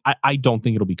 and I don't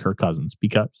think it'll be Kirk Cousins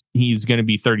because he's going to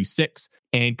be 36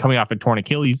 and coming off a torn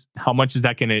Achilles. How much is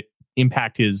that going to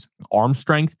impact his arm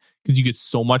strength? Because you get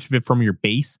so much of it from your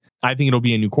base. I think it'll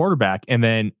be a new quarterback. And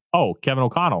then, Kevin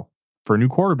O'Connell for a new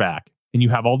quarterback. And you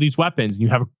have all these weapons, and you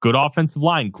have a good offensive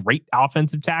line, great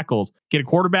offensive tackles. Get a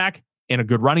quarterback and a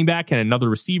good running back and another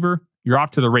receiver. You're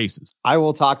off to the races. I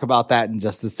will talk about that in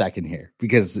just a second here,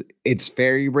 because it's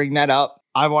fair you bring that up.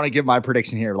 I want to give my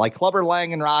prediction here. Like Clubber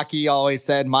Lang and Rocky always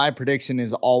said, my prediction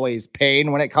is always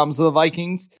pain when it comes to the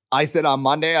Vikings. I said on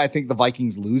Monday, I think the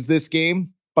Vikings lose this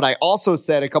game. But I also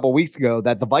said a couple weeks ago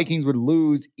that the Vikings would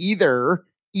lose either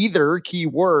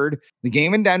keyword, the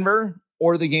game in Denver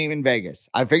or the game in Vegas.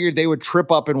 I figured they would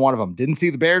trip up in one of them. Didn't see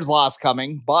the Bears loss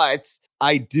coming, but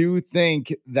I do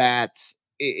think that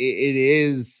it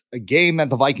is a game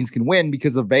that the Vikings can win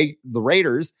because the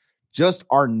Raiders just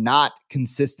are not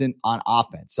consistent on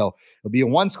offense. So it'll be a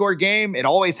one-score game. It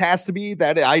always has to be.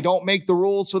 That I don't make the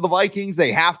rules for the Vikings.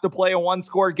 They have to play a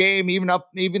one-score game, even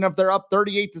if they're up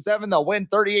 38-7, they'll win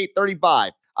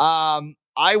 38-35.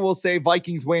 I will say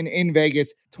Vikings win in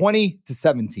Vegas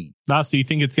 20-17. So you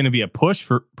think it's going to be a push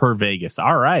per Vegas?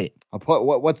 All right. I'll put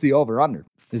what's the over/under?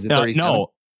 Is it 37?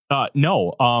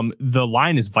 No. The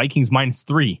line is Vikings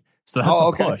 -3, so that's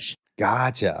a push.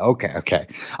 Gotcha. Okay.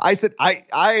 I said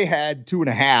I had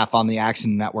 2.5 on the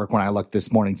Action Network when I looked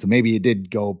this morning, so maybe it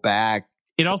did go back.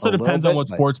 It also depends on what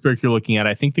sportsbook you're looking at.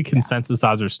 I think the consensus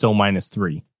odds are still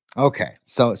 -3. Okay,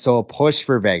 so a push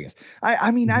for Vegas.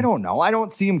 I mean, I don't know. I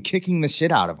don't see him kicking the shit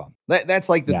out of them. That's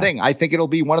like the thing. I think it'll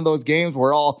be one of those games where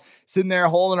we're all sitting there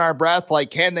holding our breath,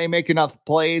 like, can they make enough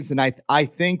plays? And I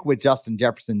think with Justin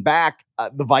Jefferson back,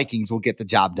 the Vikings will get the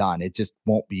job done. It just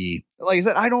won't be, like I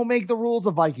said, I don't make the rules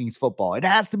of Vikings football. It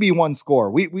has to be one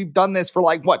score. We've done this for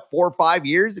 4 or 5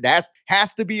 years. It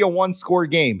has to be a one-score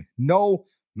game, no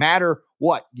matter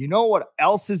what. You know what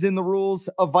else is in the rules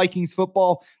of Vikings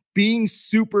football? Being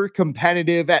super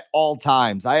competitive at all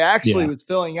times. I actually was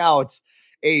filling out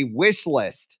a wish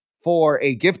list for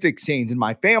a gift exchange in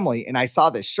my family, and I saw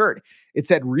this shirt. It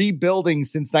said rebuilding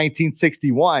since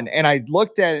 1961. And I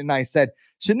looked at it and I said,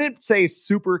 shouldn't it say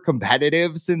super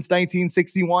competitive since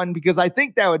 1961? Because I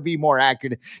think that would be more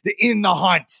accurate. In the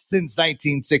hunt since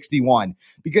 1961,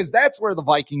 because that's where the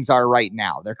Vikings are right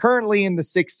now. They're currently in the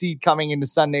 6th seed coming into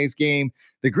Sunday's game.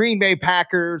 The Green Bay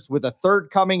Packers, with a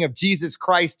third coming of Jesus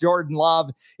Christ, Jordan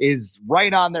Love, is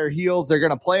right on their heels. They're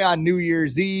going to play on New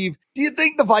Year's Eve. Do you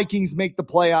think the Vikings make the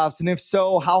playoffs? And if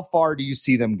so, how far do you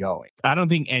see them going? I don't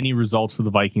think any results for the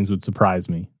Vikings would surprise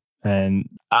me. And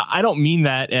I don't mean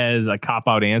that as a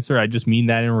cop-out answer. I just mean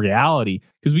that in reality,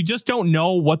 because we just don't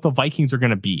know what the Vikings are going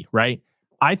to be, right?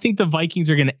 I think the Vikings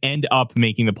are going to end up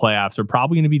making the playoffs. They're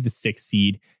probably going to be the 6th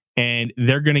seed, and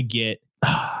they're going to get,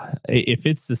 if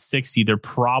it's the 6th seed, they're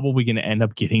probably going to end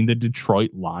up getting the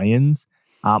Detroit Lions.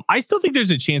 I still think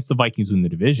there's a chance the Vikings win the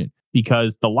division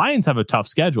because the Lions have a tough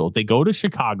schedule. They go to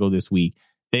Chicago this week.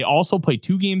 They also play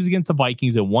 2 games against the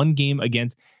Vikings and 1 game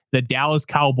against the Dallas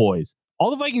Cowboys. All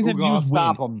the Vikings have to do is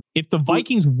win. If the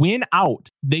Vikings win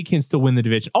out, they can still win the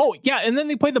division. Oh, yeah, and then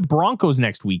they play the Broncos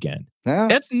next weekend. Yeah.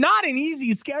 That's not an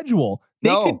easy schedule.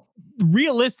 They could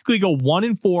realistically go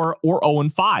 1-4 or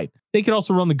 0-5. They could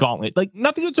also run the gauntlet. Like,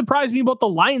 nothing would surprise me about the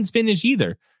Lions finish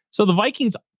either. So the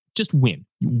Vikings just win.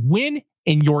 You win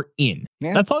and you're in.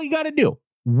 Yeah. That's all you got to do.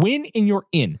 Win and you're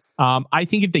in. I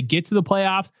think if they get to the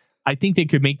playoffs, I think they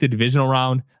could make the divisional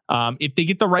round. If they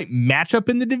get the right matchup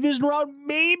in the division round,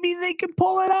 maybe they can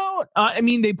pull it out. I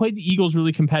mean, they played the Eagles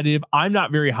really competitive. I'm not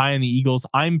very high on the Eagles.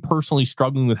 I'm personally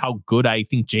struggling with how good I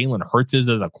think Jalen Hurts is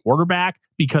as a quarterback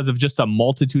because of just a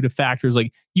multitude of factors.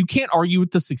 Like, you can't argue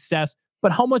with the success,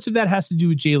 but how much of that has to do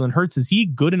with Jalen Hurts? Is he a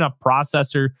good enough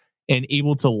processor and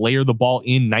able to layer the ball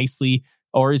in nicely?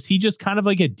 Or is he just kind of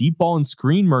like a deep ball and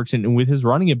screen merchant? And with his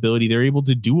running ability, they're able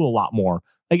to do a lot more.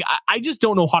 Like, I just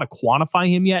don't know how to quantify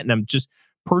him yet. And I'm just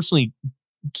personally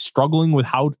struggling with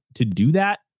how to do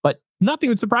that. But nothing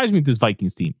would surprise me with this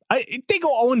Vikings team. If they go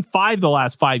 0-5 the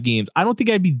last 5 games, I don't think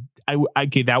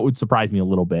okay, that would surprise me a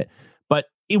little bit. But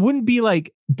it wouldn't be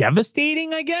like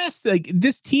devastating, I guess. Like,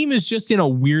 this team is just in a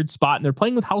weird spot and they're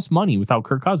playing with house money without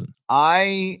Kirk Cousins.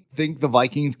 I think the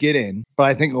Vikings get in, but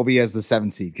I think it'll be as the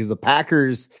 7th seed because the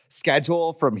Packers'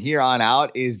 schedule from here on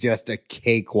out is just a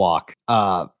cakewalk.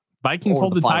 Vikings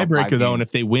hold the tiebreaker, though, and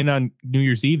if they win on New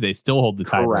Year's Eve, they still hold the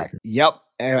tiebreaker. Correct. Yep,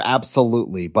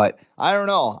 absolutely. But I don't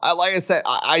know. Like I said,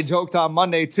 I joked on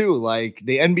Monday, too. Like,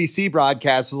 the NBC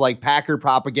broadcast was like Packer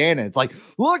propaganda. It's like,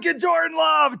 look at Jordan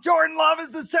Love. Jordan Love is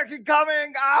the second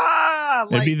coming.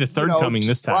 It'd be the third coming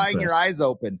this time. Crying your eyes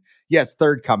open. Yes,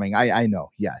 third coming. I know.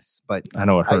 Yes, but I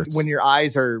know it hurts. When your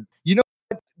eyes are,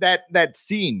 that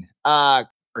scene,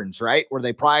 right? Where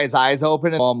they pry his eyes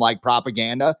open and like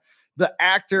propaganda. The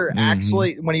actor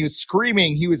actually, when he was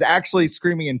screaming, he was actually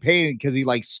screaming in pain because he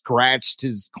like scratched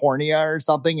his cornea or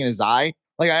something in his eye.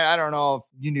 Like, I don't know if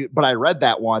you knew, but I read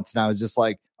that once and I was just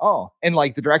like, oh, and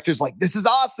like the director's like, this is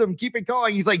awesome. Keep it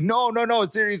going. He's like, no,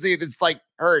 seriously. It's like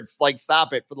hurts. Like,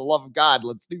 stop it for the love of God.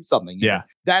 Let's do something. Yeah.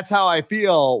 That's how I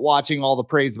feel watching all the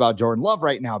praise about Jordan Love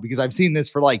right now, because I've seen this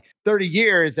for like 30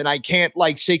 years and I can't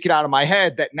like shake it out of my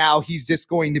head that now he's just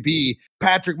going to be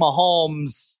Patrick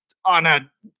Mahomes on a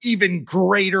even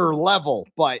greater level.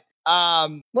 But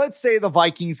let's say the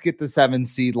Vikings get the 7th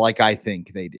seed like I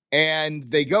think they did, and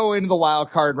they go into the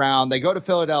wild card round. They go to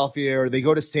Philadelphia or they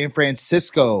go to San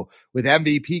Francisco with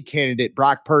MVP candidate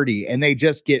Brock Purdy, and they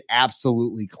just get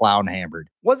absolutely clown hammered.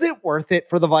 Was it worth it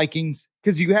for the Vikings?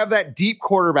 Because you have that deep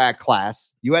quarterback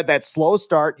class. You had that slow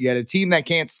start. You had a team that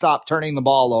can't stop turning the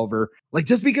ball over. Like,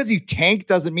 just because you tank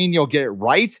doesn't mean you'll get it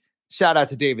right. Shout out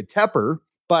to David Tepper.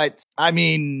 But I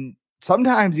mean,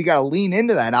 sometimes you got to lean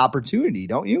into that opportunity,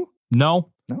 don't you?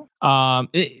 No.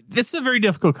 This is a very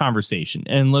difficult conversation.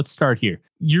 And let's start here.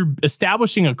 You're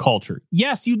establishing a culture.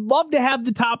 Yes, you'd love to have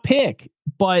the top pick,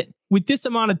 but with this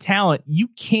amount of talent, you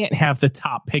can't have the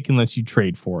top pick unless you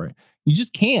trade for it. You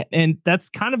just can't. And that's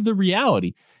kind of the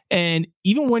reality. And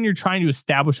even when you're trying to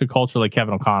establish a culture like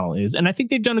Kevin O'Connell is, and I think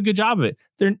they've done a good job of it.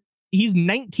 He's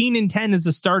 19-10 as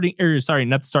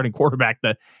not the starting quarterback,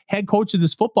 the head coach of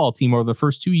this football team over the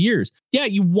first 2 years. Yeah,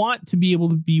 you want to be able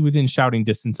to be within shouting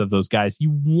distance of those guys.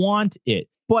 You want it.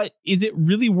 But is it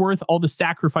really worth all the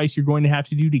sacrifice you're going to have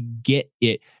to do to get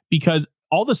it? Because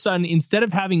all of a sudden, instead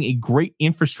of having a great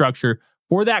infrastructure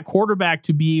for that quarterback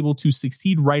to be able to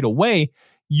succeed right away,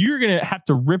 you're going to have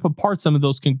to rip apart some of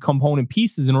those component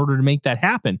pieces in order to make that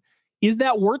happen. Is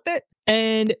that worth it?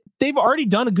 And they've already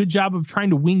done a good job of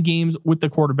trying to win games with the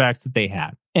quarterbacks that they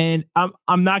had. And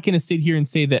I'm not going to sit here and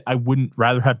say that I wouldn't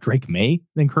rather have Drake May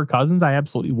than Kirk Cousins. I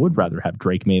absolutely would rather have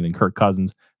Drake May than Kirk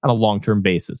Cousins on a long-term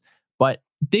basis. But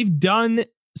they've done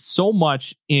so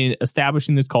much in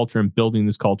establishing this culture and building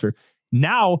this culture.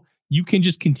 Now you can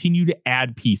just continue to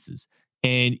add pieces.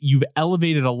 And you've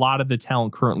elevated a lot of the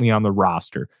talent currently on the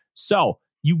roster. So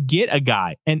you get a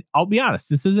guy, and I'll be honest,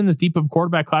 this isn't as deep of a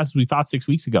quarterback class as we thought 6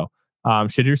 weeks ago.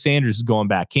 Shadir Sanders is going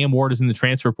back. Cam Ward is in the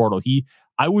transfer portal.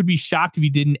 I would be shocked if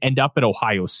he didn't end up at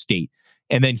Ohio State,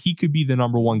 and then he could be the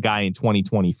number one guy in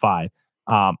 2025.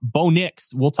 Bo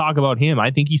Nix, we'll talk about him. I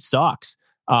think he sucks.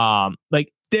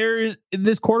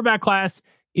 This quarterback class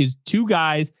is 2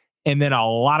 guys and then a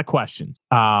lot of questions.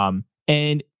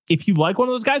 And if you like one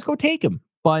of those guys, go take him.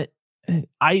 But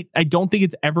I don't think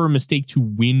it's ever a mistake to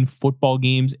win football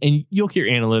games. And you'll hear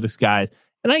analytics guys,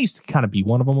 and I used to kind of be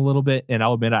one of them a little bit. And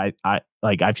I'll admit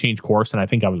I've changed course and I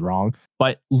think I was wrong.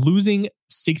 But losing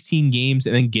 16 games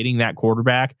and then getting that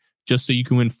quarterback just so you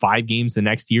can win 5 games the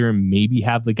next year and maybe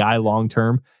have the guy long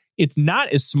term, it's not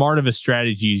as smart of a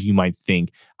strategy as you might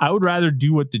think. I would rather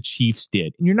do what the Chiefs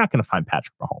did. And you're not going to find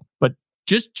Patrick Mahomes, but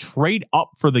just trade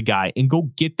up for the guy and go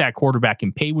get that quarterback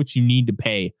and pay what you need to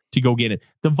pay to go get it.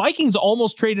 The Vikings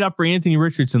almost traded up for Anthony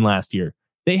Richardson last year.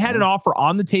 They had an offer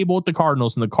on the table with the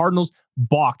Cardinals, and the Cardinals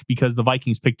balked because the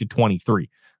Vikings picked at 23.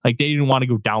 Like, they didn't want to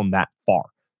go down that far.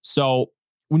 So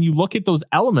when you look at those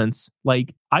elements,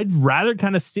 like, I'd rather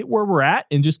kind of sit where we're at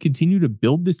and just continue to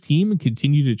build this team and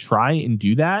continue to try and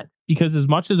do that. Because as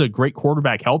much as a great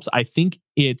quarterback helps, I think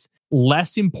it's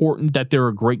less important that they're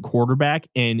a great quarterback,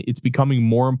 and it's becoming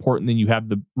more important than you have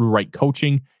the right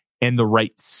coaching and the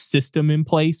right system in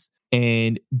place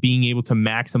and being able to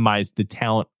maximize the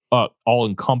talent, all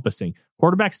encompassing.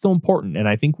 Quarterback's still important, and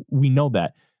I think we know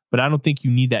that, but I don't think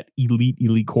you need that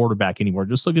elite quarterback anymore.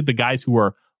 Just look at the guys who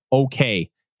are okay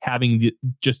having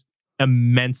just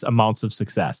immense amounts of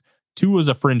success. Tua is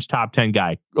a fringe top 10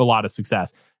 guy, a lot of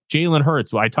success. Jalen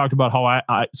Hurts, I talked about how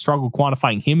I struggle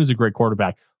quantifying him as a great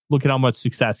quarterback. Look at how much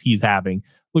success he's having.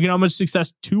 Look at how much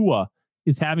success Tua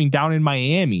is having down in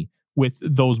Miami with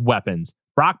those weapons.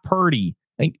 Brock Purdy.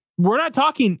 Like, we're not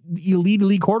talking elite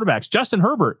quarterbacks. Justin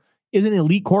Herbert is an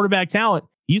elite quarterback talent.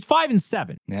 He's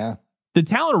 5-7. Yeah. The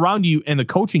talent around you and the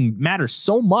coaching matters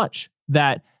so much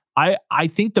that I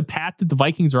think the path that the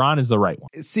Vikings are on is the right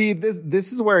one. See,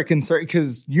 this is where it concerns,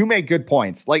 because you make good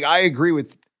points. Like, I agree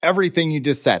with everything you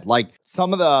just said. Like,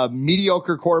 some of the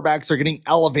mediocre quarterbacks are getting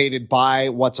elevated by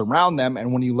what's around them.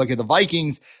 And when you look at the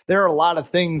Vikings, there are a lot of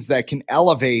things that can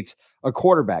elevate a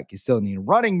quarterback. You still need a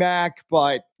running back,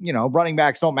 but running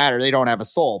backs don't matter. They don't have a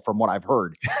soul, from what I've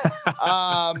heard.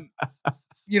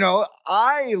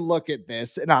 I look at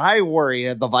this and I worry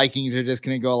that the Vikings are just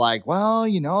going to go like, well,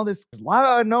 there's a lot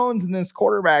of unknowns in this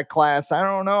quarterback class. I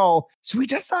don't know. Should we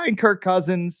just sign Kirk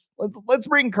Cousins? Let's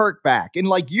bring Kirk back. And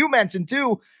like you mentioned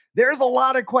too, there's a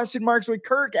lot of question marks with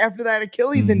Kirk after that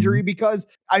Achilles injury, because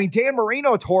Dan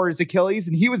Marino tore his Achilles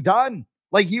and he was done.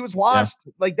 Like, he was washed.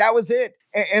 Yeah. Like, that was it.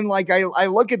 And like, I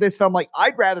look at this and I'm like,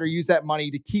 I'd rather use that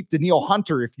money to keep Danielle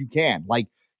Hunter if you can. Like,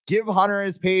 give Hunter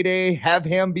his payday, have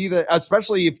him be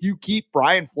especially if you keep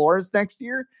Brian Flores next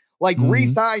year, like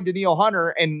re-sign Danielle Hunter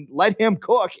and let him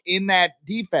cook in that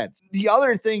defense. The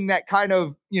other thing that kind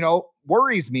of,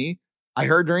 worries me, I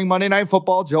heard during Monday Night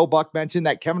Football, Joe Buck mentioned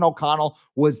that Kevin O'Connell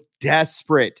was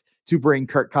desperate to bring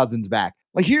Kirk Cousins back.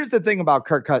 Like, here's the thing about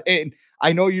Kirk Cousins. And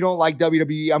I know you don't like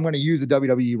WWE. I'm going to use a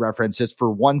WWE reference just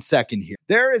for 1 second here.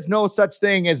 There is no such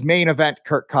thing as main event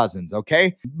Kirk Cousins,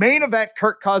 okay? Main event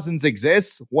Kirk Cousins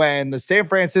exists when the San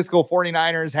Francisco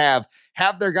 49ers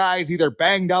have their guys either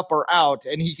banged up or out,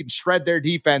 and he can shred their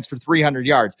defense for 300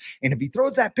 yards. And if he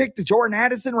throws that pick to Jordan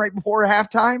Addison right before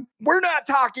halftime, we're not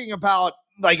talking about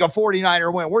like a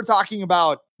 49er win. We're talking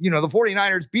about, the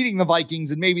 49ers beating the Vikings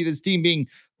and maybe this team being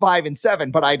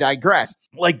 5-7, but I digress.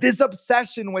 Like, this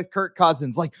obsession with Kirk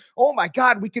Cousins, like, oh my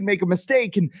God, we can make a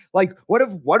mistake. And like, what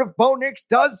if Bo Nix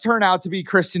does turn out to be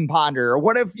Christian Ponder? Or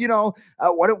what if,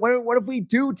 what if we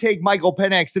do take Michael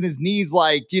Penix and his knees,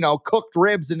 like, cooked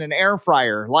ribs in an air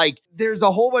fryer? Like, there's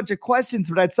a whole bunch of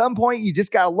questions, but at some point you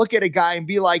just got to look at a guy and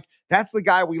be like, that's the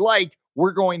guy we like.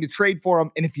 We're going to trade for him.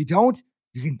 And if you don't,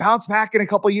 you can bounce back in a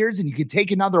couple of years and you can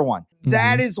take another one. Mm-hmm.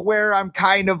 That is where I'm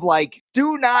kind of like,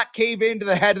 do not cave into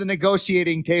the head of the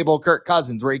negotiating table, Kirk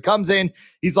Cousins, where he comes in,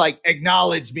 he's like,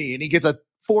 acknowledge me. And he gets a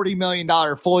 $40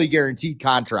 million fully guaranteed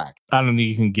contract. I don't think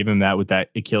you can give him that with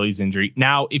that Achilles injury.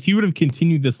 Now, if he would have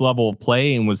continued this level of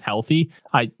play and was healthy,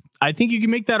 I think you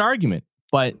can make that argument.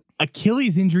 But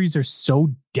Achilles injuries are so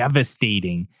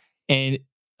devastating. And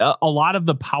a lot of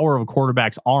the power of a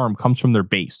quarterback's arm comes from their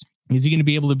base. Is he going to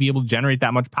be able to generate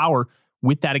that much power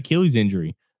with that Achilles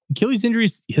injury? Achilles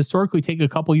injuries historically take a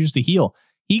couple years to heal.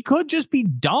 He could just be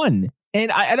done.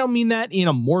 And I don't mean that in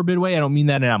a morbid way. I don't mean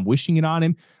that I'm wishing it on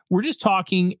him. We're just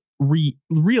talking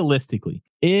realistically.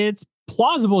 It's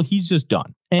plausible he's just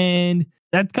done. And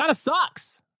that kind of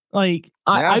sucks. Like,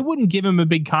 I wouldn't give him a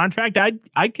big contract.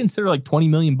 I'd consider like $20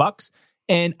 million.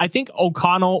 And I think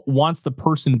O'Connell wants the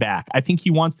person back. I think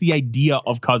he wants the idea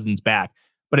of Cousins back.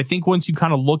 But I think once you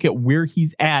kind of look at where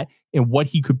he's at and what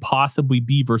he could possibly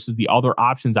be versus the other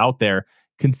options out there,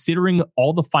 considering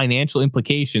all the financial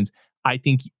implications, I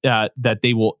think that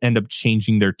they will end up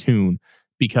changing their tune,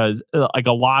 because like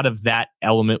a lot of that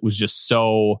element was just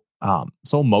so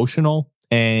emotional.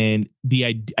 And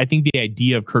I think the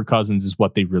idea of Kirk Cousins is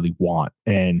what they really want.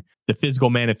 And the physical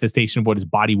manifestation of what his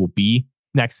body will be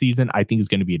next season, I think is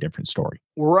going to be a different story.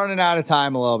 We're running out of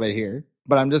time a little bit here,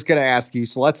 but I'm just going to ask you.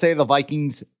 So let's say the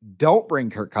Vikings don't bring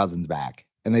Kirk Cousins back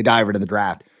and they dive into the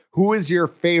draft. Who is your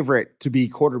favorite to be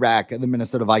quarterback of the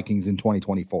Minnesota Vikings in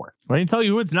 2024? I can tell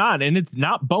you who it's not, and it's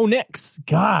not Bo Nix.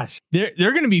 Gosh, there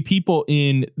are going to be people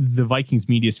in the Vikings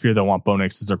media sphere that want Bo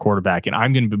Nix as their quarterback, and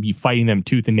I'm going to be fighting them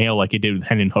tooth and nail like I did with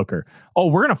Hendon Hooker. Oh,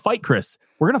 we're going to fight, Chris.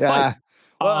 We're going to fight.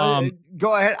 Well,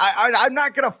 go ahead. I'm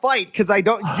not going to fight because I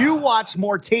don't. You watch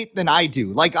more tape than I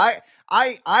do. Like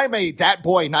I'm a that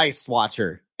boy nice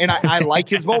watcher. And I like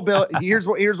his mobility. Here's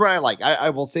what I like.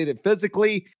 I will say that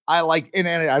physically, I like, and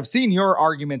I've seen your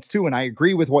arguments too, and I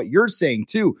agree with what you're saying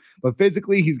too. But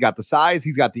physically, he's got the size,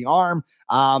 he's got the arm.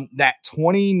 That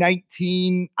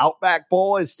 2019 Outback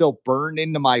Bowl is still burned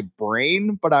into my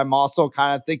brain, but I'm also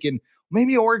kind of thinking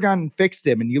maybe Oregon fixed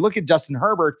him. And you look at Justin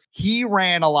Herbert, he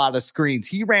ran a lot of screens.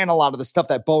 He ran a lot of the stuff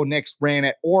that Bo Nix ran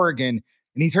at Oregon.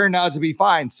 And he turned out to be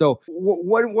fine. So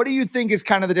what do you think is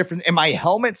kind of the difference? Am I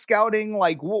helmet scouting?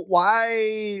 Like,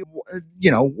 why,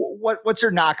 what's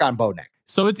your knock on Bo Nix?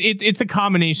 So it's a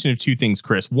combination of two things,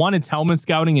 Chris. One, it's helmet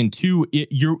scouting. And two,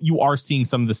 you are seeing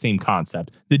some of the same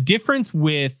concept. The difference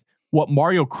with what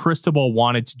Mario Cristobal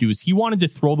wanted to do is he wanted to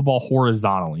throw the ball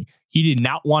horizontally. He did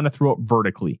not want to throw it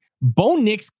vertically. Bo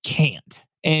Nix can't.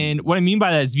 And what I mean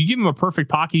by that is if you give him a perfect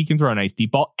pocket, he can throw a nice deep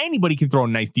ball. Anybody can throw a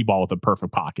nice deep ball with a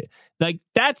perfect pocket. Like,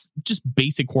 that's just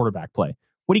basic quarterback play.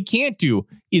 What he can't do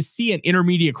is see an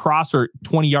intermediate crosser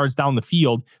 20 yards down the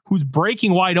field who's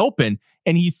breaking wide open.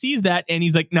 And he sees that and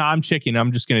he's like, nah, I'm chicken.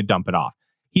 I'm just going to dump it off.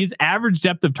 His average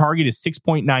depth of target is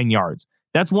 6.9 yards.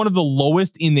 That's one of the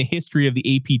lowest in the history of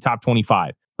the AP top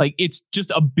 25. Like, it's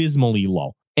just abysmally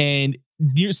low. And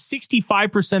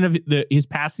 65% of his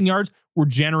passing yards were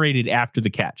generated after the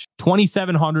catch.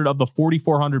 2,700 of the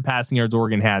 4,400 passing yards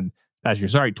Oregon had last year.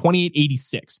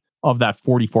 2,886 of that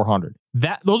 4,400.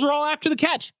 Those are all after the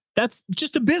catch. That's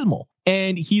just abysmal.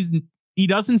 And he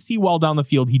doesn't see well down the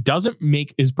field. He doesn't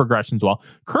make his progressions well.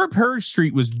 Kirk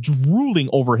Herbstreit was drooling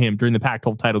over him during the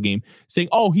Pac-12 title game, saying,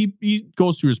 oh, he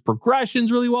goes through his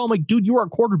progressions really well. I'm like, dude, you are a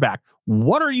quarterback.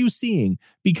 What are you seeing?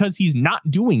 Because he's not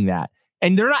doing that.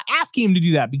 And they're not asking him to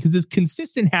do that because it's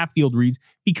consistent half field reads,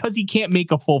 because he can't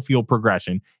make a full field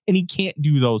progression and he can't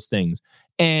do those things.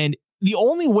 And the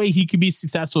only way he could be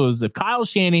successful is if Kyle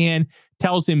Shanahan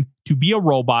tells him to be a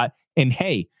robot and,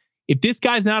 hey, if this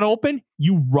guy's not open,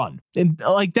 you run. And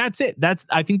like, that's it.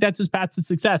 I think that's his path to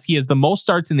success. He has the most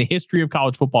starts in the history of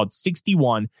college football at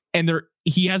 61. And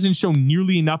he hasn't shown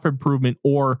nearly enough improvement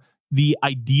or the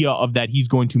idea of that he's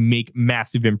going to make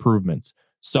massive improvements.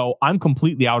 So I'm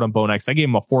completely out on Bo Nix. I gave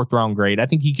him a 4th round grade. I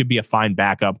think he could be a fine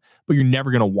backup, but you're never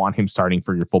going to want him starting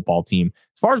for your football team.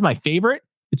 As far as my favorite,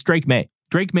 it's Drake May.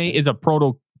 Drake May is a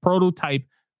prototype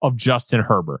of Justin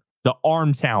Herbert. The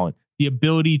arm talent, the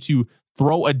ability to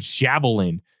throw a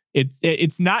javelin.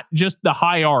 It's not just the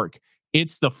high arc.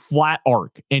 It's the flat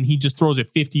arc, and he just throws it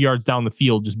 50 yards down the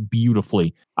field just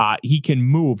beautifully. He can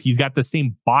move. He's got the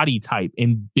same body type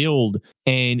and build,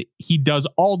 and he does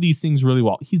all these things really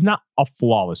well. He's not a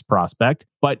flawless prospect,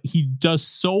 but he does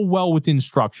so well within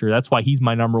structure. That's why he's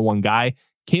my number 1 guy.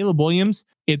 Caleb Williams,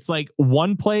 it's like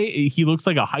one play, he looks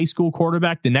like a high school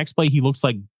quarterback. The next play, he looks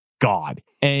like God.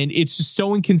 And it's just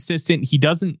so inconsistent. He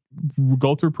doesn't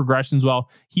go through progressions well.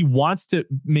 He wants to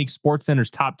make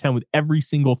SportsCenter's top 10 with every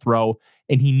single throw,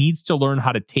 and he needs to learn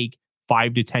how to take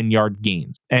 5 to 10 yard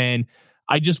gains. And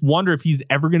I just wonder if he's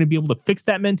ever going to be able to fix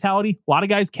that mentality. A lot of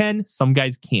guys can, some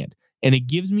guys can't. And it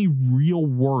gives me real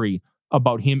worry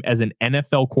about him as an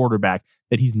NFL quarterback,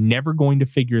 that he's never going to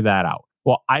figure that out.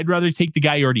 Well, I'd rather take the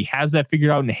guy who already has that figured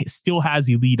out and still has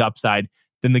elite upside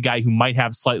than the guy who might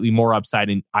have slightly more upside,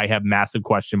 and I have massive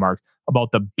question marks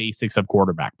about the basics of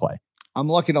quarterback play.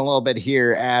 I'm looking a little bit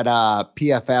here at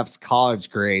PFF's college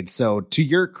grade. So to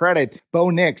your credit, Bo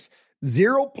Nix,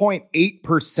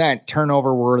 0.8%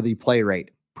 turnover worthy play rate.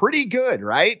 Pretty good,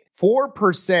 right?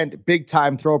 4% big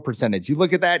time throw percentage. You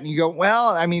look at that and you go, well,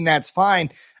 I mean, that's fine.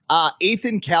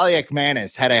 Ethan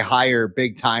Kaliak-Manis had a higher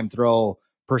big time throw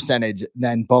percentage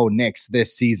than Bo Nix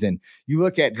this season. You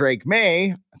look at Drake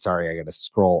May. Sorry, I got to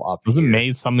scroll up. Wasn't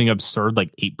May something absurd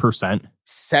like 8%?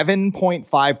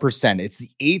 7.5%. It's the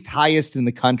 8th highest in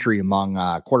the country among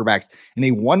quarterbacks, and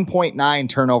a 1.9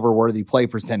 turnover worthy play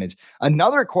percentage.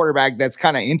 Another quarterback that's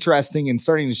kind of interesting and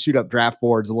starting to shoot up draft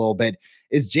boards a little bit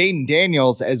is Jaden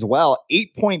Daniels as well.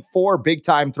 8.4 big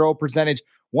time throw percentage,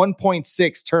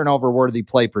 1.6 turnover worthy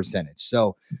play percentage.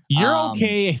 So you're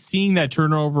okay seeing that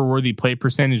turnover worthy play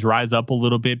percentage rise up a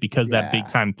little bit because that big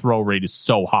time throw rate is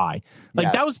so high.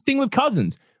 Like that was the thing with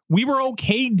Cousins. We were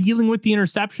okay dealing with the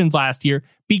interceptions last year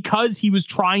because he was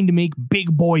trying to make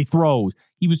big boy throws.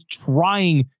 He was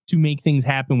trying to make things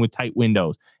happen with tight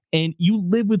windows. And you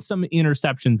live with some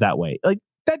interceptions that way. Like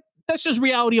that's just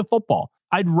reality of football.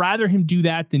 I'd rather him do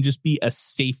that than just be a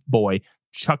safe boy,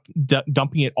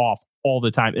 dumping it off all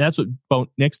the time. And that's what Bo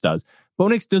Nix does. Bo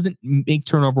Nix doesn't make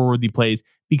turnover worthy plays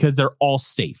because they're all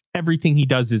safe. Everything he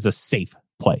does is a safe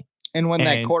play. And when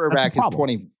that quarterback is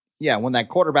 20, when that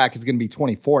quarterback is going to be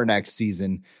 24 next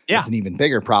season, it's an even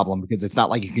bigger problem because it's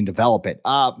not like you can develop it.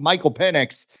 Michael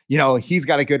Penix, he's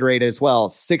got a good rate as well.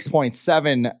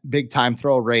 6.7 big time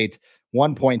throw rate,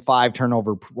 1.5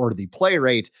 turnover worthy play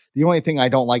rate. The only thing I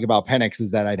don't like about Penix is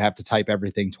that I'd have to type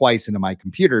everything twice into my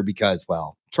computer because,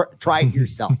 try it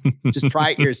yourself. Just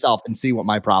try it yourself and see what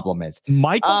my problem is.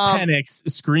 Michael Penix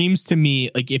screams to me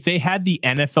like if they had the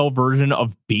NFL version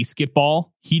of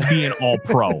basketball, he'd be an all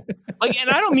pro. And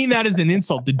I don't mean that as an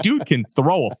insult. The dude can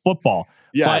throw a football.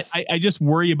 Yes. But I just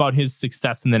worry about his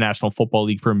success in the National Football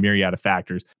League for a myriad of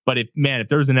factors. But if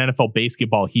there was an NFL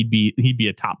basketball, he'd be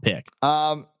a top pick.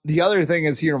 The other thing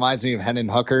is he reminds me of Hendon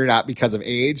Hooker, not because of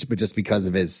age, but just because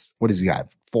of his, what does he got?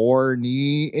 4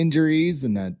 knee injuries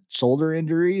and a shoulder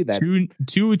injury.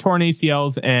 Two torn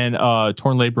ACLs and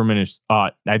torn labrum.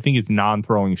 I think it's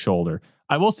non-throwing shoulder.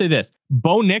 I will say this: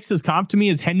 Bo Nix's comp to me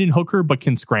is Hendon Hooker, but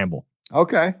can scramble.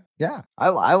 Okay, yeah,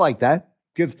 I like that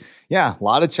because a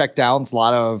lot of check downs, a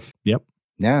lot of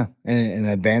and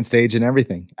advanced age and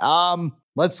everything.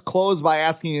 Let's close by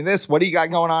asking you this. What do you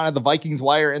got going on at the Vikings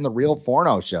Wire and the Real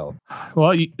Forno Show?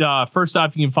 Well, first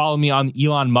off, you can follow me on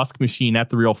Elon Musk machine at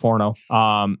the Real Forno.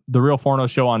 The Real Forno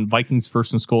Show on Vikings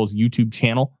First and School's YouTube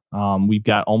channel. We've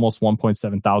got almost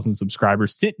 1.7 thousand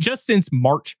subscribers. Just since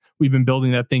March, we've been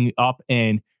building that thing up,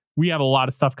 and we have a lot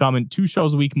of stuff coming. 2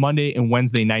 shows a week, Monday and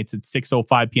Wednesday nights at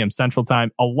 6:05 p.m. Central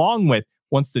Time, along with,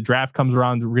 once the draft comes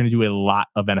around, we're going to do a lot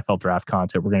of NFL draft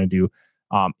content. We're going to do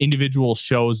individual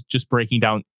shows, just breaking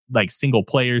down like single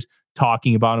players,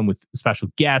 talking about them with special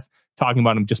guests, talking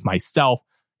about them just myself.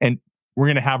 And we're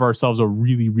going to have ourselves a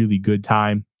really, really good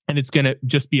time. And it's going to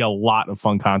just be a lot of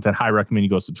fun content. I recommend you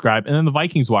go subscribe. And then the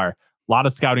Vikings Wire, a lot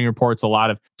of scouting reports, a lot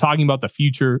of talking about the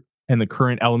future and the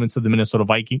current elements of the Minnesota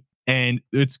Viking. And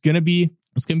it's going to be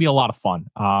a lot of fun.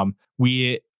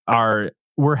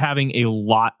 We're having a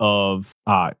lot of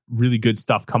really good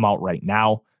stuff come out right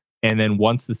now. And then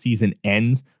once the season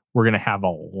ends, we're going to have a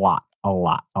lot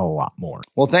more.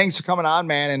 Well, thanks for coming on,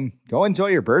 man, and go enjoy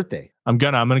your birthday. I'm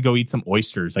going to go eat some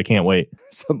oysters. I can't wait.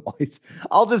 Some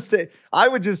oysters. I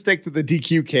would just stick to the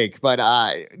DQ cake, but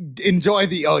enjoy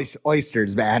the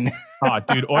oysters, man. Oh,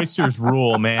 dude, oysters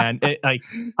rule, man. I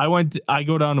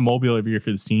go down to Mobile every year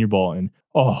for the Senior Bowl, and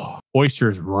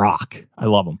oysters rock. I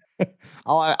love them.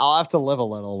 I'll have to live a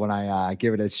little when I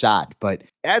give it a shot. But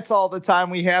that's all the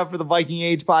time we have for the Viking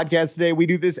Age podcast today. We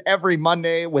do this every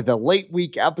Monday with a late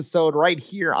week episode right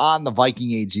here on the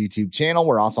Viking Age YouTube channel.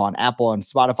 We're also on Apple and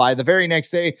Spotify the very next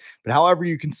day. But however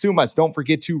you consume us, don't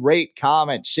forget to rate,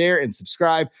 comment, share, and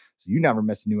subscribe so you never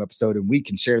miss a new episode and we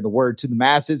can share the word to the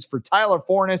masses. For Tyler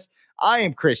Forness, I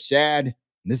am Chris Shad, and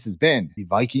this has been the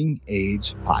Viking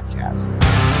Age podcast.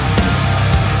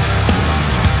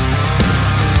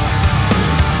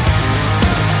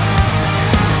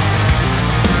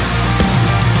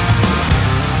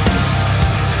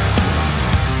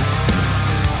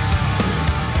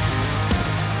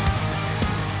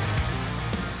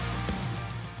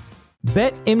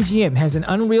 BetMGM has an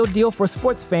unreal deal for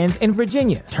sports fans in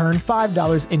Virginia. Turn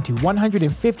 $5 into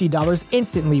 $150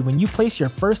 instantly when you place your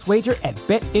first wager at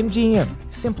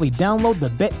BetMGM. Simply download the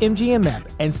BetMGM app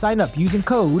and sign up using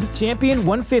code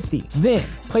Champion150. Then,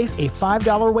 place a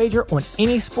 $5 wager on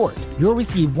any sport. You'll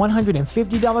receive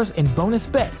 $150 in bonus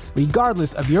bets,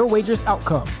 regardless of your wager's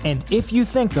outcome. And if you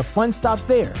think the fun stops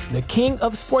there, the king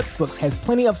of sportsbooks has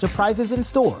plenty of surprises in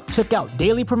store. Check out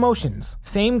daily promotions,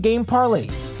 same-game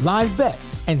parlays, live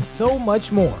bets, and so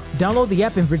much more. Download the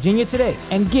app in Virginia today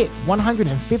and get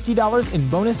 $150 in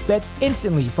bonus bets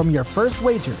instantly from your first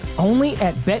wager. Only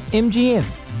at BetMGM.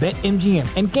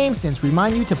 BetMGM and GameSense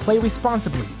remind you to play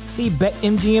responsibly. See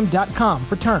BetMGM.com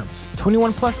for terms.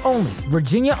 21 plus only.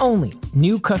 Virginia only.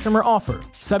 New customer offer.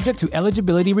 Subject to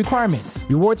eligibility requirements.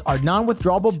 Rewards are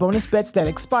non-withdrawable bonus bets that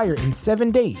expire in 7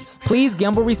 days. Please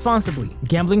gamble responsibly.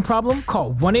 Gambling problem?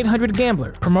 Call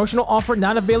 1-800-GAMBLER. Promotional offer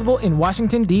not available in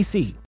Washington, D.C.